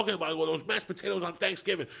are you talking about? I go, those mashed potatoes on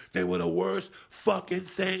Thanksgiving, they were the worst fucking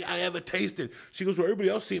thing I ever tasted. She goes, well, everybody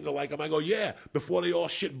else seemed to like them. I go, yeah, before they all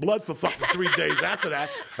shit blood for fucking 3 days after that.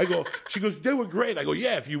 I go, she goes, they were great. I go,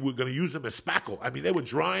 yeah, if you were going to use them as spackle. I mean, they were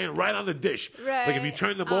drying right on the dish. Right. Like, if you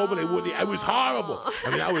turned them over, they wouldn't. It was horrible.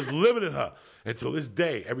 I mean, I was livid at her. Until this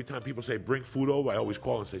day, every time people say, bring food over, I always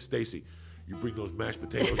call and say, Stacey, you bring those mashed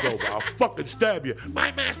potatoes over, I'll fucking stab you.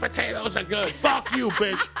 My mashed potatoes are good. Fuck you,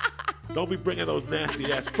 bitch. Don't be bringing those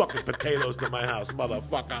nasty-ass fucking potatoes to my house,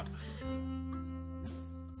 motherfucker.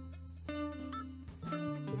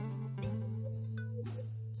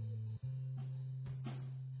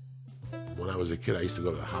 When I was a kid, I used to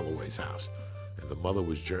go to the Holloway's house. And the mother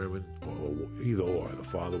was German, or either or. The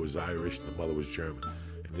father was Irish, and the mother was German.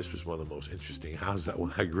 And this was one of the most interesting houses that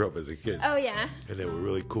when I grew up as a kid. Oh, yeah. And they were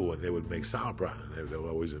really cool, and they would make sauerkraut, and they would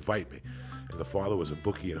always invite me. And the father was a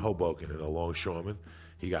bookie in Hoboken and a longshoreman.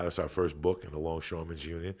 He got us our first book in the Longshoremen's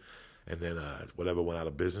Union. And then whatever went out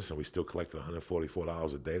of business, and we still collected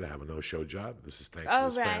 $144 a day to have a no-show job. This is thanks to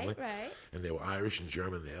his family. Right. And they were Irish and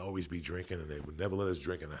German. They'd always be drinking, and they would never let us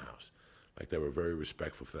drink in the house. Like, they were very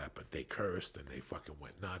respectful for that, but they cursed, and they fucking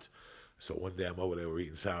went nuts. So one day I'm over there, we're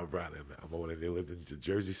eating sauerkraut, and I'm over there. They lived in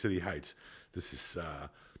Jersey City Heights. This is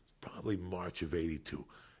probably March of '82.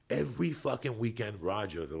 Every fucking weekend,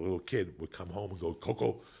 Roger, the little kid, would come home and go,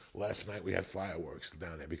 Coco, last night we had fireworks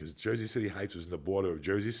down there because Jersey City Heights was in the border of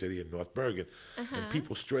Jersey City and North Bergen, and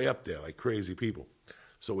people stray up there like crazy people.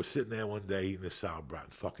 So we're sitting there one day eating this sauerkraut,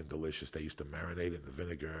 and fucking delicious. They used to marinate it in the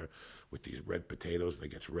vinegar with these red potatoes, and they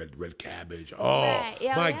get red cabbage. Oh, right.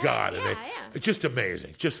 My God. It's just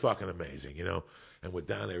amazing. Just fucking amazing, you know? And we're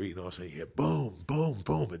down there eating, all of a sudden you hear boom, boom,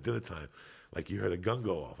 boom at dinner time. Like you heard a gun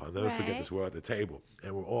go off. I'll never forget this. We're at the table,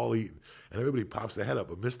 and we're all eating. And everybody pops their head up,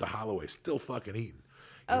 but Mr. Holloway's still fucking eating.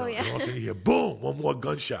 You know? And all of a sudden you hear boom, one more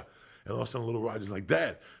gunshot. And all of a sudden little Roger's like,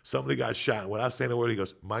 Dad, somebody got shot. And without saying a word, he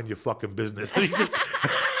goes, mind your fucking business. And he just...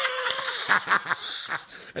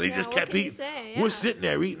 and he just kept eating. We're sitting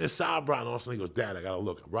there eating the sauerkraut, and all of a sudden he goes, Dad, I got to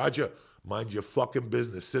look. Roger, mind your fucking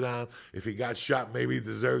business. Sit down. If he got shot, maybe he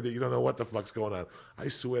deserved it. You don't know what the fuck's going on. I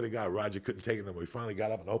swear to God, Roger couldn't take it no more. We finally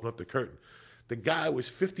got up and opened up the curtain. The guy was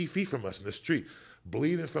 50 feet from us in the street,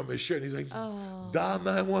 bleeding from his shirt. And he's like, dial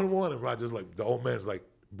 911. And Roger's like, the old man's like,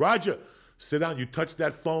 Roger, sit down. You touch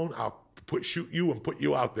that phone, I'll shoot you and put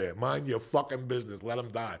you out there. Mind your fucking business. Let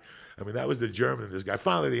him die. I mean, that was the German in this guy.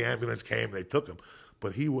 Finally, the ambulance came. They took him.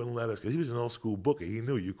 But he wouldn't let us because he was an old school booker. He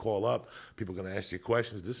knew you call up, people going to ask you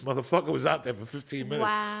questions. This motherfucker was out there for 15 minutes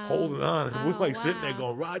holding on. And we're like sitting there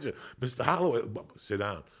going, Roger, Mr. Holloway, sit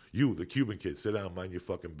down. You, the Cuban kid, sit down, mind your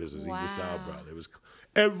fucking business, eat your sauerkraut. It was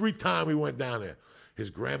every time we went down there, his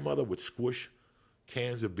grandmother would squish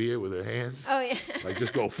cans of beer with her hands. Oh, yeah. Like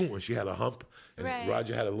just go, boom, and she had a hump. And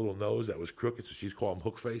Roger had a little nose that was crooked, so she's called him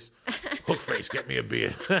Hook Face. Hook Face, get me a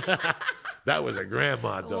beer. That was a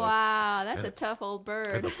grandma, dog. Wow, that's a tough old bird.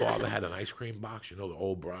 And the father had an ice cream box, you know, the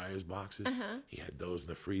old Breyers boxes. He had those in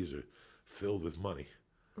the freezer filled with money.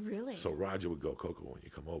 Really? So Roger would go, Coco, when you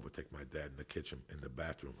come over, take my dad in the kitchen, in the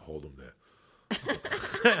bathroom, hold him there.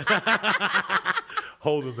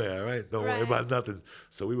 Hold him there, all right? Don't worry about nothing.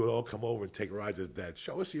 So we would all come over and take Roger's dad.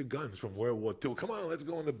 Show us your guns from World War II. Come on, let's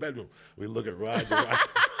go in the bedroom. We look at Roger.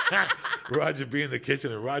 Roger be in the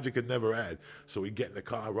kitchen, and Roger could never add. So we get in the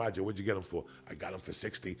car. Roger, what'd you get him for? I got him for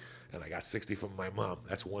 60, and I got 60 from my mom.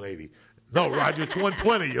 That's 180. No, Roger, it's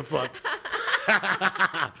 120, you fuck.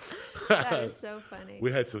 That is so funny.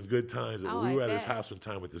 We had some good times. Oh, We were I at his bet. house one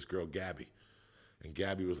time with this girl, Gabby. And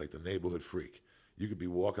Gabby was like the neighborhood freak. You could be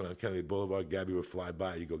walking on Kennedy Boulevard, Gabby would fly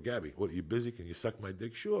by. You go, Gabby, what, are you busy? Can you suck my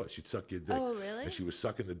dick? Sure. She'd suck your dick. Oh, really? And she was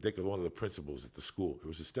sucking the dick of one of the principals at the school. It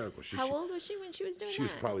was hysterical. How old was she when she was doing that? She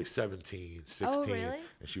was probably 17, 16. Oh, really?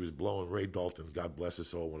 And she was blowing Ray Dalton, God bless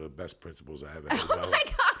us all, one of the best principals I ever had. Oh, my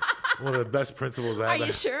God. One of the best principals I Are ever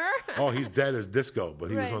you sure? Oh, he's dead as disco, but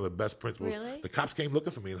he was Right. one of the best principals. Really? The cops came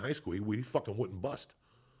looking for me in high school. He fucking wouldn't bust.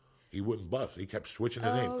 He wouldn't bust. He kept switching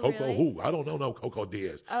the name. Coco really? who? I don't know. No, Coco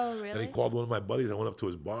Diaz. Oh, And really? he called one of my buddies. I went up to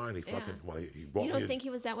his bar and he fucking, well, he brought You me. don't think he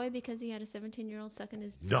was that way because he had a 17-year-old sucking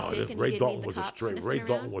his No, dick and Ray he didn't Dalton need the was a cops straight. sniffing Ray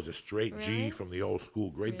Dalton around? was a straight G Really? from the old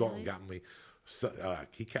school. Ray Dalton Really? got me.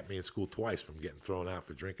 He kept me in school twice from getting thrown out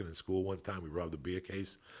for drinking in school. One time we robbed a beer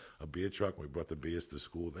case, a beer truck, and we brought the beers to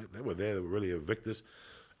school. They were there to really evict us.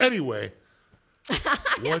 Anyway,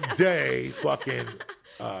 one day, fucking,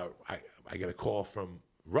 I get a call from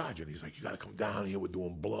Roger, and he's like, you got to come down here. We're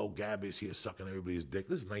doing blow. Gabby's here sucking everybody's dick.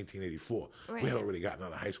 This is 1984. Right. We had already gotten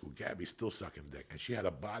out of high school. Gabby's still sucking dick. And she had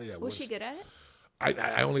a body that Was she good at it?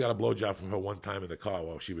 I only got a blowjob from her one time in the car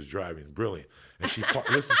while she was driving. Brilliant. And she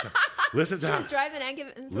listen to She how, was driving and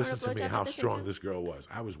giving for listen a to me blowjob how at the same strong time? this girl was.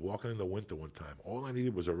 I was walking in the winter one time. All I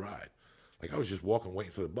needed was a ride. Like I was just walking,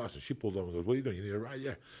 waiting for the bus, and she pulled over and goes, "What are you doing? You need a ride?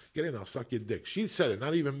 Yeah, get in. I'll suck your dick." She said it,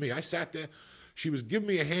 not even me. I sat there. She was giving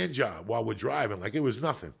me a hand job while we're driving, like it was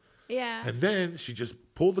nothing. Yeah. And then she just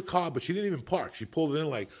pulled the car, but she didn't even park. She pulled it in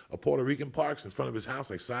like a Puerto Rican parks in front of his house,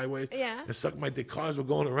 like sideways. Yeah. And sucked my dick. Cars were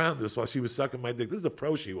going around this while she was sucking my dick. This is the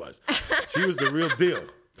pro she was. She was the real deal.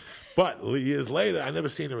 But years later, I never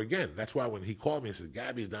seen her again. That's why when he called me and said,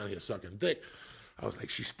 Gabby's down here sucking dick, I was like,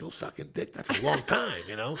 she's still sucking dick? That's a long time,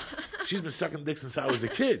 you know? She's been sucking dick since I was a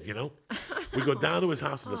kid, you know? We go down to his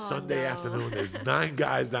house. It's a Sunday afternoon. There's 9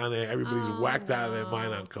 guys down there. Everybody's whacked out of their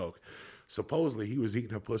mind on coke. Supposedly, he was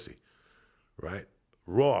eating her pussy, right?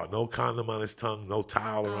 Raw, no condom on his tongue, no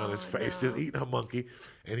towel around his face, just eating her monkey.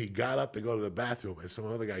 And he got up to go to the bathroom, and some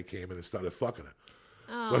other guy came in and started fucking her.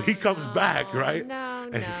 So he comes back, right?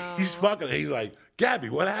 And he's fucking her. He's like, Gabby,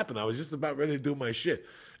 what happened? I was just about ready to do my shit.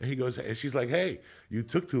 And he goes, and she's like, hey, you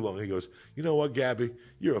took too long. And he goes, you know what, Gabby?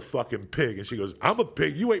 You're a fucking pig. And she goes, I'm a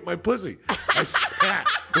pig. You ate my pussy. I spat.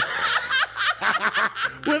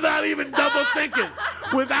 Without even double thinking.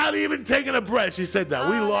 Without even taking a breath. She said that.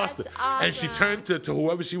 We lost it. Awesome. And she turned to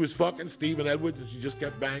whoever she was fucking, Stephen Edwards, and she just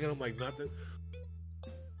kept banging him like nothing.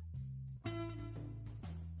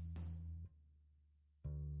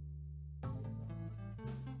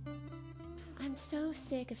 I'm so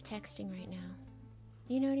sick of texting right now.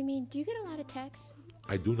 You know what I mean? Do you get a lot of texts?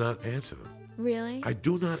 I do not answer them. Really? I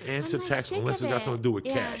do not answer like, text sick unless of it's got something to do with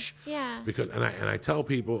Yeah, cash. yeah. Because and I tell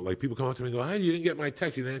people, like people come up to me and go, hey, you didn't get my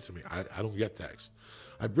text, you didn't answer me. I don't get text.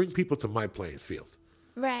 I bring people to my playing field.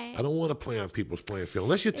 Right. I don't want to play on people's playing field.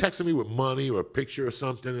 Unless you're texting me with money or a picture or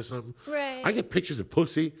something. Right. I get pictures of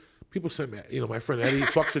pussy. People send me, my friend Eddie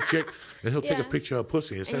fucks a chick, and he'll take a Yeah. picture of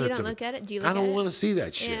pussy and send you it to don't me. look at it? Do you look I don't at it? want to see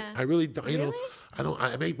that shit. Yeah. I really don't. Really?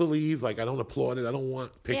 I make believe, like I don't applaud it. I don't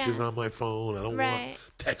want pictures Yeah. on my phone. I don't want Right.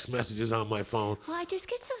 text messages on my phone. Well, I just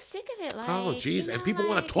get so sick of it. Like, Oh, geez, you and know, people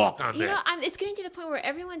wanna like, talk on you there. know, it's getting to the point where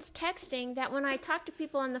everyone's texting that when I talk to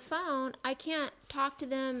people on the phone, I can't talk to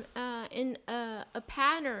them in a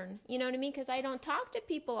pattern. You know what I mean? Because I don't talk to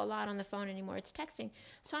people a lot on the phone anymore. It's texting.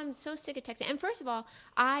 So I'm so sick of texting. And first of all,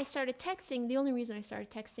 I started texting. The only reason I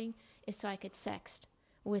started texting is so I could sext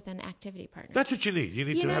with an activity partner. That's what you need. You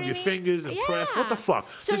need You to know have what your I mean? fingers and press. What the Yeah. fuck?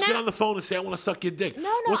 So Just get now- on the phone and say, I want to suck your dick.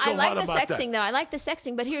 No, What's so I like hard the about sexting that? though. I like the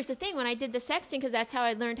sexting, but here's the thing: when I did the sexting, because that's how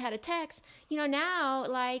I learned how to text. Now,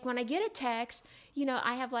 like when I get a text,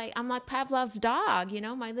 I have I'm like Pavlov's dog.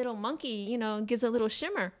 My little monkey, gives a little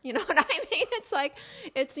shimmer. You know what I mean? It's like,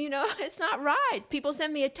 it's not right. People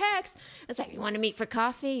send me a text. It's like, you want to meet for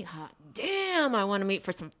coffee? Oh, damn, I want to meet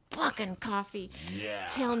for some fucking coffee. Yeah.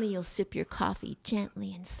 Tell me you'll sip your coffee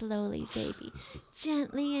gently and slowly, baby.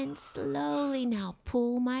 Gently and slowly. Now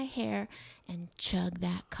pull my hair and chug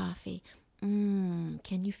that coffee.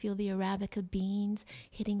 Can you feel the Arabica beans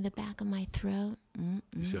hitting the back of my throat?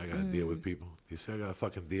 You see, I got to deal with people. You see, I got to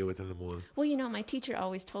fucking deal with in the morning. Well, my teacher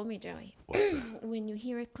always told me, Joey, What's that? when you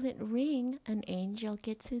hear a clit ring, an angel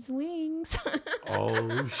gets his wings.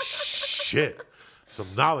 Oh, shit. Some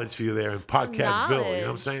knowledge for you there in Podcastville. You know what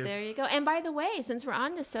I'm saying? There you go. And by the way, since we're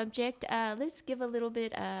on the subject, let's give a little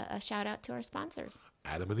bit a shout out to our sponsors.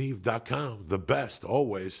 AdamandEve.com, the best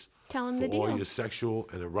always. Tell 'em for the all deal. your sexual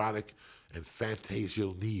and erotic and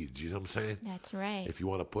fantasial needs. You know what I'm saying? That's right. If you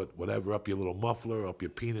want to put whatever up your little muffler, up your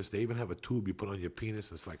penis, they even have a tube you put on your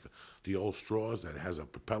penis. It's like the old straws that has a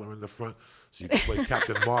propeller in the front, so you can play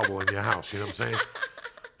Captain Marvel in your house. You know what I'm saying?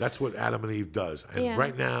 That's what Adam and Eve does. And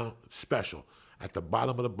right now, it's special. At the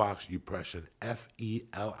bottom of the box, you press an F-E-L-I-C-I-A.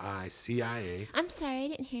 I'm sorry, I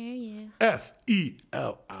didn't hear you.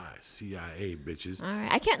 F-E-L-I-C-I-A, bitches. All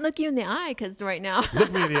right. I can't look you in the eye because right now.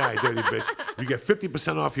 Look me in the eye, dirty bitch. You get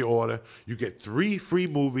 50% off your order. You get 3 free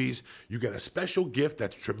movies. You get a special gift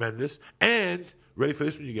that's tremendous. And, ready for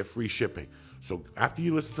this one, you get free shipping. So after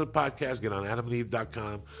you listen to the podcast, get on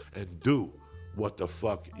adamandeve.com and do what the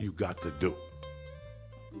fuck you got to do.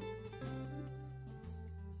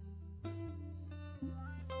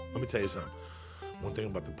 Let me tell you something. One thing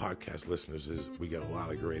about the podcast listeners is we get a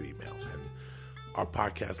lot of great emails. And our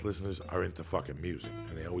podcast listeners are into fucking music.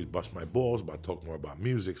 And they always bust my balls about talking more about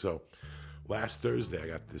music. So last Thursday, I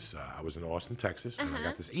got this, I was in Austin, Texas, and I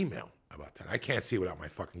got this email about that. I can't see without my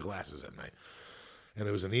fucking glasses at night. And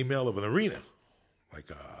it was an email of an arena,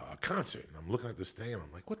 like a concert. And I'm looking at this thing, and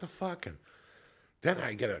I'm like, what the fuck? And then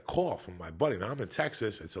I get a call from my buddy. Now, I'm in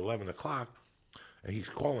Texas. It's 11 o'clock. And he's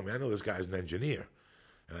calling me. I know this guy's an engineer.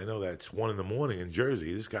 And I know that it's 1 a.m. in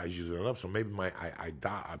Jersey. This guy's using it up, so maybe I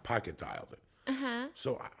pocket dialed it.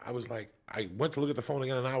 So I was like, I went to look at the phone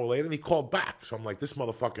again an hour later, and he called back. So I'm like, this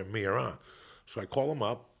motherfucker and me are on. So I call him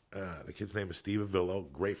up. The kid's name is Steve Avillo,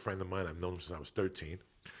 great friend of mine. I've known him since I was 13.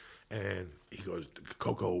 And he goes,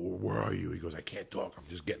 Coco, where are you? He goes, I can't talk. I'm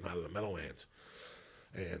just getting out of the Meadowlands.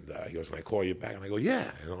 And he goes, can I call you back? And I go,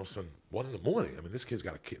 yeah. And all of a sudden, 1 a.m. I mean, this kid's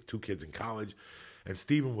got 2 kids in college. And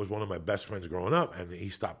Steven was one of my best friends growing up, and he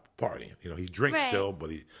stopped partying. You know, he drinks still,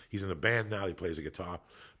 but he's in a band now. He plays the guitar,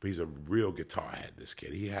 but he's a real guitar head, this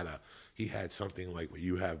kid. He had something like what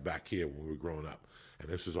you have back here when we were growing up. And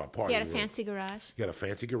this was our party. He had a fancy garage. He had a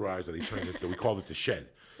fancy garage that he turned into, we called it the Shed.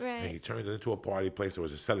 Right. And he turned it into a party place. There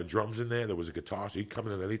was a set of drums in there. There was a guitar, so he'd come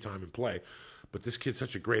in at any time and play. But this kid's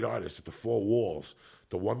such a great artist at the 4 walls.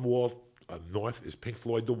 The one wall north is Pink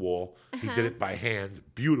Floyd, The Wall. He did it by hand.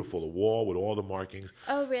 Beautiful, the wall with all the markings.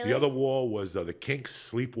 Oh, really? The other wall was the Kinks,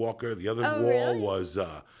 Sleepwalker. The other wall was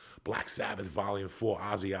Black Sabbath, Volume 4,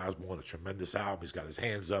 Ozzy Osbourne, a tremendous album. He's got his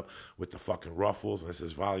hands up with the fucking ruffles, and it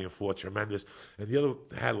says Volume 4, tremendous. And the other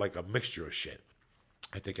had like a mixture of shit.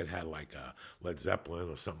 I think it had like Led Zeppelin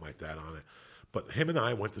or something like that on it. But him and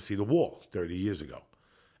I went to see The Wall 30 years ago.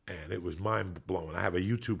 And it was mind-blowing. I have a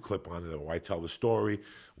YouTube clip on it where I tell the story.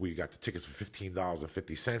 We got the tickets for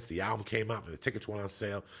 $15.50. The album came out, and the tickets went on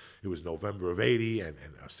sale. It was November of 80 and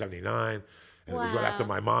 79. And it was right after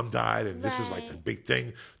my mom died, and this was like the big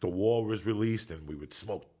thing. The Wall was released, and we would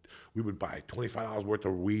smoke. We would buy $25 worth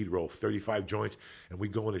of weed, roll 35 joints, and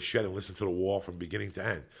we'd go in the Shed and listen to The Wall from beginning to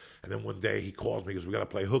end. And then one day he calls me, he goes, we got to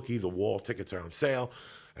play hooky. The Wall tickets are on sale.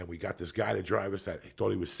 And we got this guy to drive us that he thought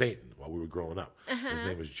he was Satan while we were growing up. His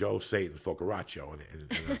name was Joe Satan Focaccio.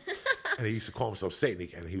 And he used to call himself Satan.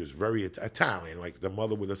 And he was very Italian, like the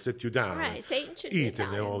mother would sit you down. Right, Satan should eat be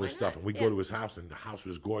Italian. And all this stuff. And we go to his house, and the house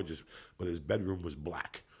was gorgeous, but his bedroom was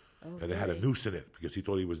black. And it had a noose in it because he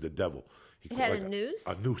thought he was the devil. It had a noose?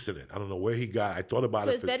 A noose in it. I don't know where he got it. I thought about it.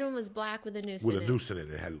 So his bedroom was black with a noose in it? With a noose in it.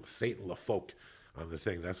 It had Satan LaFoc on the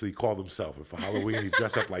thing. That's what he called himself. And for Halloween, he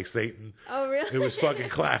dressed up like Satan. Oh, really? It was fucking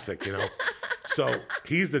classic, you know. So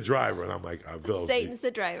he's the driver, and I'm like, Vil, Satan's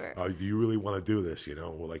the driver. Do you really want to do this? You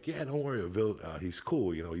know, we're like, yeah, don't worry, Vil. He's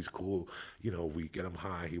cool. You know, he's cool. You know, if we get him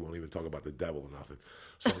high, he won't even talk about the devil or nothing.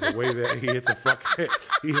 So on the way there, he hits a fucking.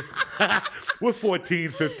 We're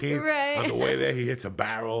 14, 15. Right. On the way there, he hits a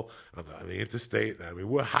barrel on the interstate. I mean,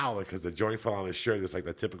 we're howling because the joint fell on his shirt. It's like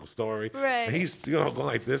the typical story. Right. And he's going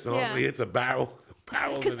like this, and all of a sudden he hits a barrel.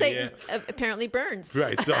 Because Satan apparently burns.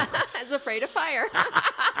 Right. So is afraid of fire.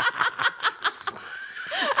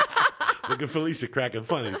 Look at Felicia cracking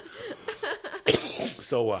funny.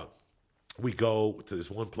 So we go to this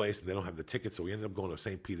one place, and they don't have the tickets, so we ended up going to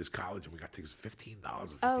St. Peter's College, and we got tickets for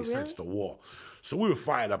 $15.50 to Wall. So we were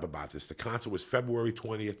fired up about this. The concert was February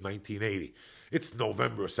 20th, 1980. It's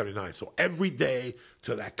November of 79. So every day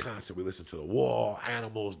to that concert, we listened to The Wall,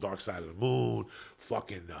 Animals, Dark Side of the Moon,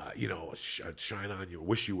 fucking, Shine On You,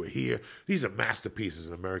 Wish You Were Here. These are masterpieces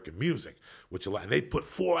in American music, and they put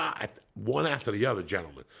 4 out, one after the other,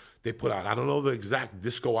 gentlemen. They put out, I don't know the exact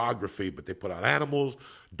discography, but they put out Animals,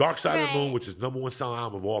 Dark Side of the Moon, Right. which is #1 selling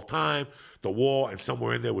album of all time. The Wall, and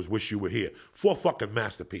somewhere in there was Wish You Were Here. 4 fucking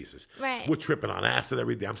masterpieces. Right. We're tripping on acid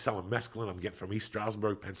every day. I'm selling mescaline. I'm getting from East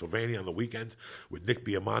Stroudsburg, Pennsylvania on the weekends with Nick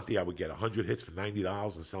Biamonte. I would get 100 hits for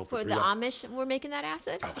 $90 and sell them for For $3. the Amish were making that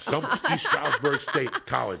acid? Some East Stroudsburg State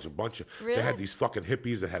College, a bunch of Really? they had these fucking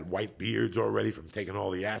hippies that had white beards already from taking all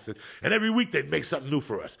the acid, and every week they'd make something new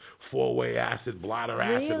for us: 4-way acid, blotter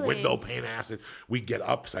acid, Really? window pane acid. We'd get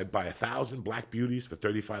ups. I'd buy 1,000 Black Beauties for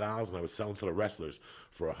 $35, and I would sell them to the wrestlers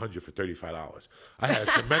for 100 for $35. I had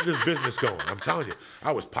a tremendous business going. I'm telling you,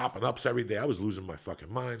 I was popping ups every day. I was losing my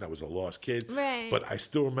fucking mind. I was a lost kid. Right. But I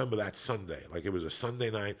still remember that Sunday, like it was a Sunday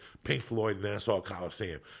night, Pink Floyd, Nassau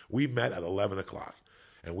Coliseum. We met at 11 o'clock.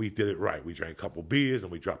 And we did it right. We drank a couple beers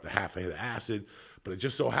and we dropped a half a hit of acid. But it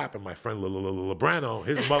just so happened my friend Lebrano,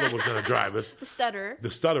 his mother was going to drive us. The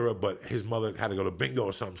stutterer, but his mother had to go to bingo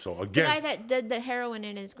or something. So The again, guy that did the heroin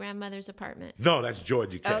in his grandmother's apartment. no, that's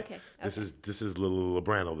Georgie K. Oh, okay. This is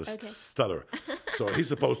Lebrano, the Okay. stutterer. So he's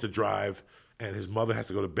supposed to drive, and his mother has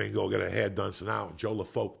to go to bingo, get her hair done. So now Joe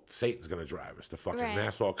LaFoque, Satan's going to drive us to fucking Right.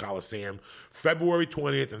 Nassau Coliseum, February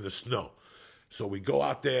 20th in the snow. So we go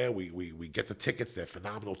out there, we get the tickets. They're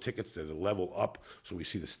phenomenal tickets. They're the level up. So we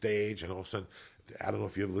see the stage, and all of a sudden, I don't know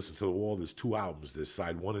if you ever listened to The Wall. There's 2 albums. There's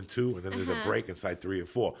side 1 and 2, and then there's a break in side 3 and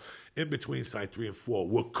 4. In between side 3 and 4,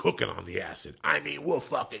 we're cooking on the acid. I mean, we're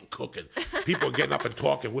fucking cooking. People are getting up and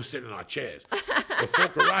talking. We're sitting in our chairs. The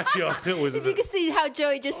Focaccia, it was... If you could see how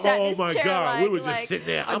Joey just sat in his my chair God, we were just like, sitting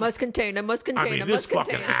there. I must contain, I must contain, I mean, I this must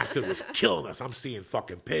contain. fucking acid was killing us. I'm seeing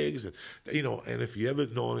fucking pigs, and and if you ever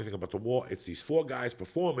know anything about The Wall, it's these 4 guys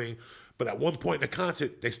performing, but at one point in the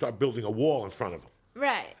concert, they start building a wall in front of them.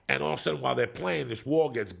 Right. And all of a sudden, while they're playing, this wall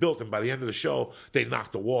gets built, and by the end of the show, they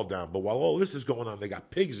knock the wall down. But while all this is going on, they got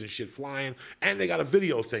pigs and shit flying, and they got a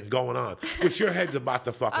video thing going on, which your head's about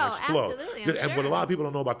to fucking explode. Absolutely, I'm And sure. what a lot of people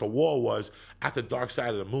don't know about The Wall was, after Dark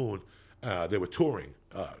Side of the Moon, they were touring,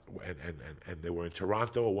 and they were in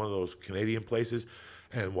Toronto or one of those Canadian places.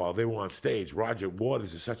 And while they were on stage, Roger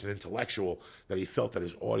Waters is such an intellectual that he felt that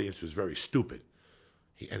his audience was very stupid.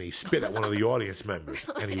 And he spit at one of the audience members.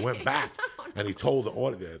 And he went back and he told the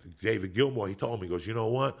audience, David Gilmour, he told him, he goes, you know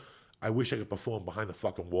what? I wish I could perform behind the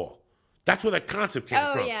fucking wall. That's where that concept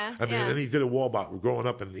came from. Yeah, I mean, and he did a wall about growing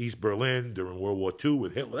up in East Berlin during World War II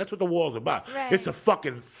with Hitler. That's what the wall's about. Right. It's a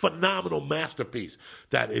fucking phenomenal masterpiece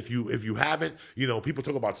that if you haven't, people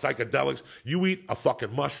talk about psychedelics. You eat a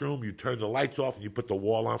fucking mushroom, you turn the lights off, and you put the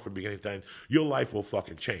wall on from beginning to end. Your life will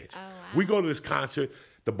fucking change. Oh, wow. We go to this concert.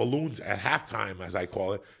 The balloons at halftime, as I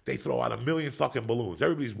call it, they throw out 1 million fucking balloons.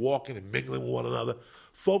 Everybody's walking and mingling with one another.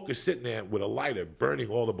 Folk is sitting there with a lighter burning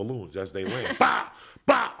all the balloons as they land. Bah!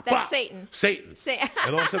 Bah! That's bah! Satan. Satan.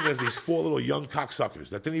 And all of a sudden there's these 4 little young cocksuckers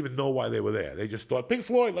that didn't even know why they were there. They just thought, Pink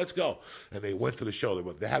Floyd, let's go. And they went to the show.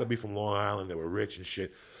 They had to be from Long Island. They were rich and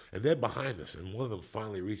shit. And they're behind us. And one of them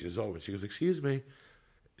finally reaches over and she goes, excuse me.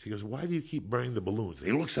 She goes, why do you keep burning the balloons?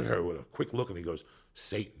 And he looks at her with a quick look and he goes,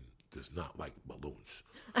 Satan does not like balloons.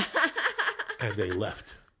 And they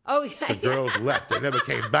left. Oh, yeah. The girls left. They never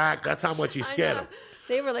came back. That's how much he scared them.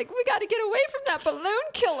 They were like, we got to get away from that balloon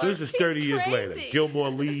killer. So this is 30 years later. Crazy. Gilmour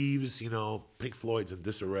leaves, Pink Floyd's in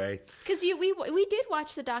disarray. Because we did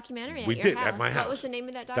watch the documentary at We your did, house. at my house. What was the name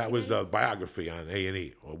of that That documentary? was a biography on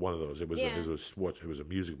A&E, or one of those. It was Yeah. it was a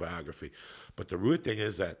music biography. But the weird thing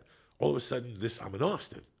is that all of a sudden, I'm in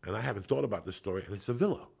Austin, and I haven't thought about this story, and it's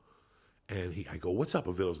Avillo. And I go, what's up,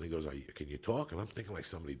 Avillo's? And he goes, can you talk? And I'm thinking like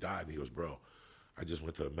somebody died. And he goes, bro, I just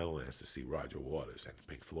went to the Meadowlands to see Roger Waters and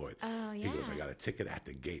Pink Floyd. Oh, yeah. He goes, I got a ticket at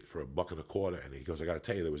the gate for $1.25. And he goes, I got to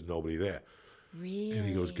tell you, there was nobody there. Really? And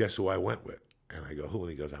he goes, guess who I went with? And I go, who?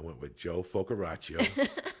 And he goes, I went with Joe Focaccia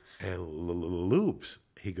and Lubes.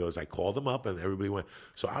 He goes, I called them up and everybody went.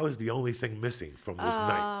 So I was the only thing missing from this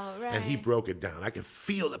night. Right. And he broke it down. I could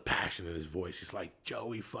feel the passion in his voice. He's like,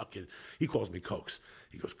 Joey he calls me Cokes.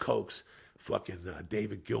 He goes, Cokes,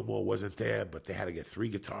 David Gilmour wasn't there, but they had to get 3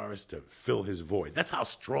 guitarists to fill his void. That's how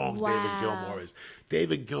strong David Gilmour is.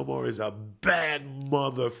 David Gilmour is a bad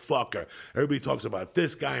motherfucker. Everybody talks about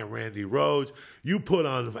this guy and Randy Rhoads. You put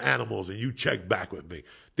on Animals and you check back with me.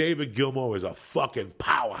 David Gilmour is a fucking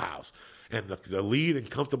powerhouse. And the lead in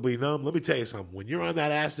Comfortably Numb, let me tell you something. When you're on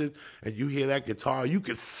that acid and you hear that guitar, you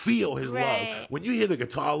can feel his love. When you hear the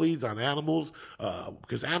guitar leads on Animals,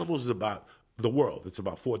 because Animals is about the world. It's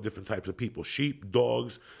about 4 different types of people: sheep,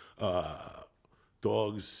 dogs,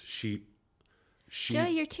 sheep, Joe,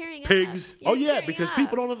 you're tearing pigs. up. Because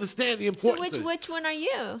people don't understand the importance. So which one are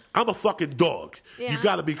you? I'm a fucking dog. Yeah. You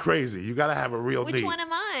got to be crazy. You got to have a real Which need. one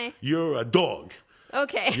am I? You're a dog.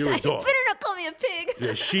 Okay. You're a dog. You better not call me a pig.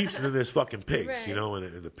 There's sheeps and then there's fucking pigs, Right. you know,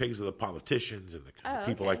 and the pigs are the politicians and the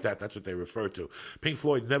people okay. like that. That's what they refer to. Pink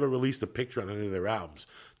Floyd never released a picture on any of their albums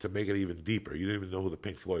to make it even deeper. You didn't even know who the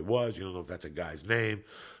Pink Floyd was. You don't know if that's a guy's name.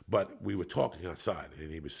 But we were talking outside,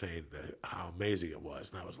 and he was saying how amazing it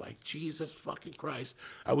was. And I was like, Jesus fucking Christ.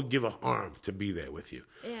 I would give an arm to be there with you.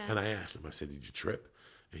 Yeah. And I asked him, I said, did you trip?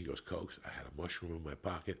 And he goes, Cokes, I had a mushroom in my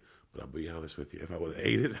pocket. But I'll be honest with you, if I would have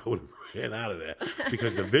ate it, I would have ran out of there.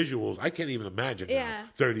 Because the visuals, I can't even imagine now,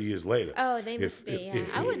 30 years later. Oh, they must be, yeah.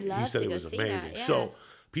 I would love He said to it go was see amazing. that, yeah. So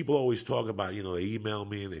people always talk about, you know, they email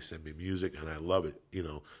me and they send me music, and I love it. You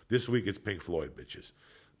know, this week it's Pink Floyd, bitches,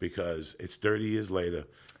 because it's 30 years later.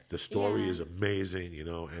 The story is amazing, you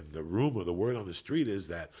know, and the word on the street is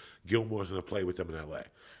that Gilmore's going to play with them in L.A.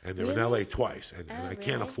 And they're in L.A. twice, and I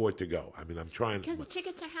can't afford to go. I mean, I'm trying. Because the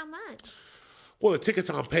tickets are how much? Well, the tickets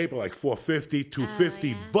on paper like $450,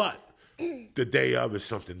 $250, but the day of is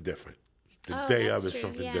something different. The day of is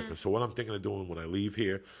something different. So what I'm thinking of doing when I leave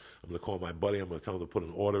here, I'm going to call my buddy. I'm going to tell him to put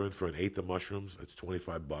an order in for an eighth of mushrooms. It's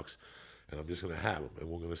 $25, and I'm just going to have them, and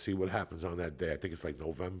we're going to see what happens on that day. I think it's like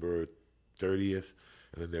November 30th.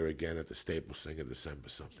 And then they're again at the Staples Center December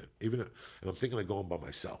something. And I'm thinking of going by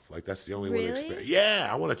myself. Like, that's the only way to experience. Yeah,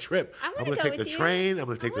 I want a trip. I'm going to take the train. I'm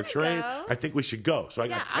going to take the train. Go. I think we should go. So I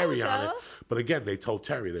got Terry on it. But again, they told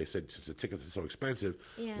Terry, they said, since the tickets are so expensive,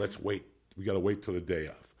 let's wait. We got to wait till the day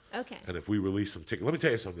of. Okay. And if we release some tickets, let me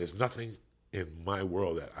tell you something. There's nothing in my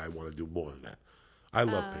world that I want to do more than that. I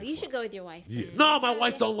love Pink Floyd. You should go with your wife. Yeah. No, my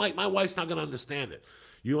wife don't like. My wife's not going to understand it.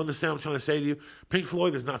 You understand what I'm trying to say to you? Pink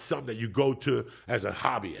Floyd is not something that you go to as a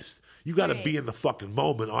hobbyist. You got to be in the fucking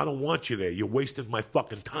moment. I don't want you there. You're wasting my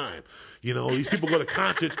fucking time. You know, these people go to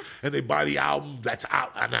concerts and they buy the album that's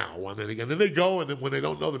out now. And then they go, and then when they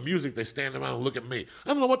don't know the music, they stand around and look at me. I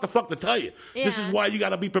don't know what the fuck to tell you. Yeah. This is why you got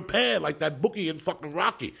to be prepared, like that bookie in fucking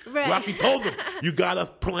Rocky. Right. Rocky told them, you got to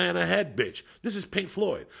plan ahead, bitch. This is Pink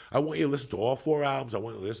Floyd. I want you to listen to all 4 albums. I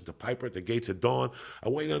want you to listen to Piper at the Gates of Dawn. I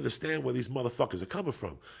want you to understand where these motherfuckers are coming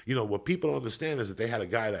from. You know, what people don't understand is that they had a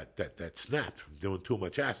guy that snapped from doing too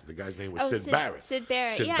much acid. The guy's name was Sid Barrett. Sid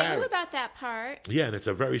Barrett. I knew about that part. Yeah, and it's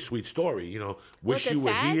a very sweet story. You know, Wish You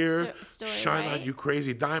Were Here, Shine On You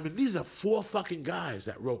Crazy Diamond. These are 4 fucking guys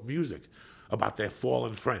that wrote music about their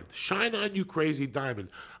fallen friend. Shine On You Crazy Diamond.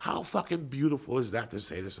 How fucking beautiful is that to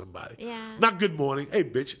say to somebody? Yeah. Not good morning. Hey,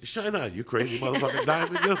 bitch, shine on, you crazy motherfucking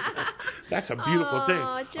diamond. You know what I'm saying? That's a beautiful thing.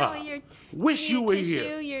 Oh, Joey, you're Wish You Were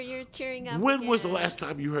Here. You're tearing up. When was the last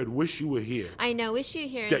time you heard Wish You Were Here? I know, Wish You Were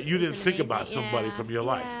Here. That you didn't think about somebody from your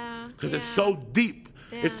life. Because it's so deep.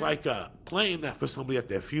 Yeah. It's like playing that for somebody at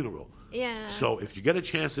their funeral. Yeah. So if you get a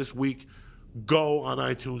chance this week, go on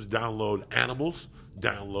iTunes, download Animals,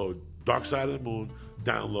 download Dark Side of the Moon,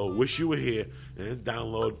 download Wish You Were Here, and then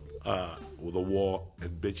download The War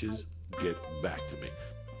and Bitches Get Back to Me.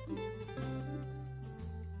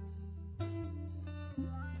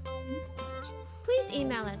 Please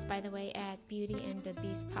email us, by the way, at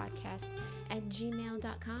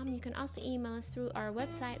beautyandthebeastpodcast@gmail.com. You can also email us through our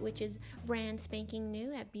website, which is brand spanking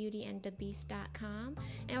new at beautyandthebeast.com.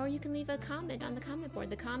 Or you can leave a comment on the comment board.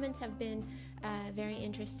 The comments have been very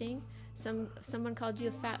interesting. Someone called you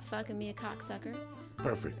a fat fuck and me a cocksucker.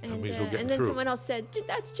 Perfect. And, that means we'll get and then through. Someone else said,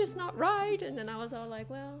 that's just not right. And then I was all like,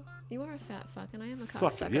 well, you are a fat fuck and I am a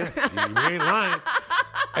cocksucker. Yeah, you ain't lying.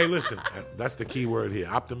 Hey, listen, that's the key word here.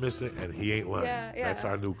 Optimistic, and he ain't lying. Yeah. That's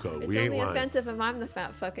our new code. We ain't lying. It's only offensive if I'm the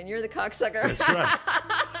fat fuck and you're the cocksucker. That's right.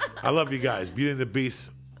 I love you guys. Beauty and the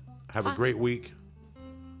Beast. Have a great week.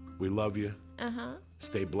 We love you. Uh-huh.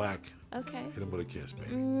 Stay black. Okay. Hit him with a kiss,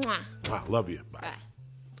 baby. Mwah. Love you. Bye. Bye.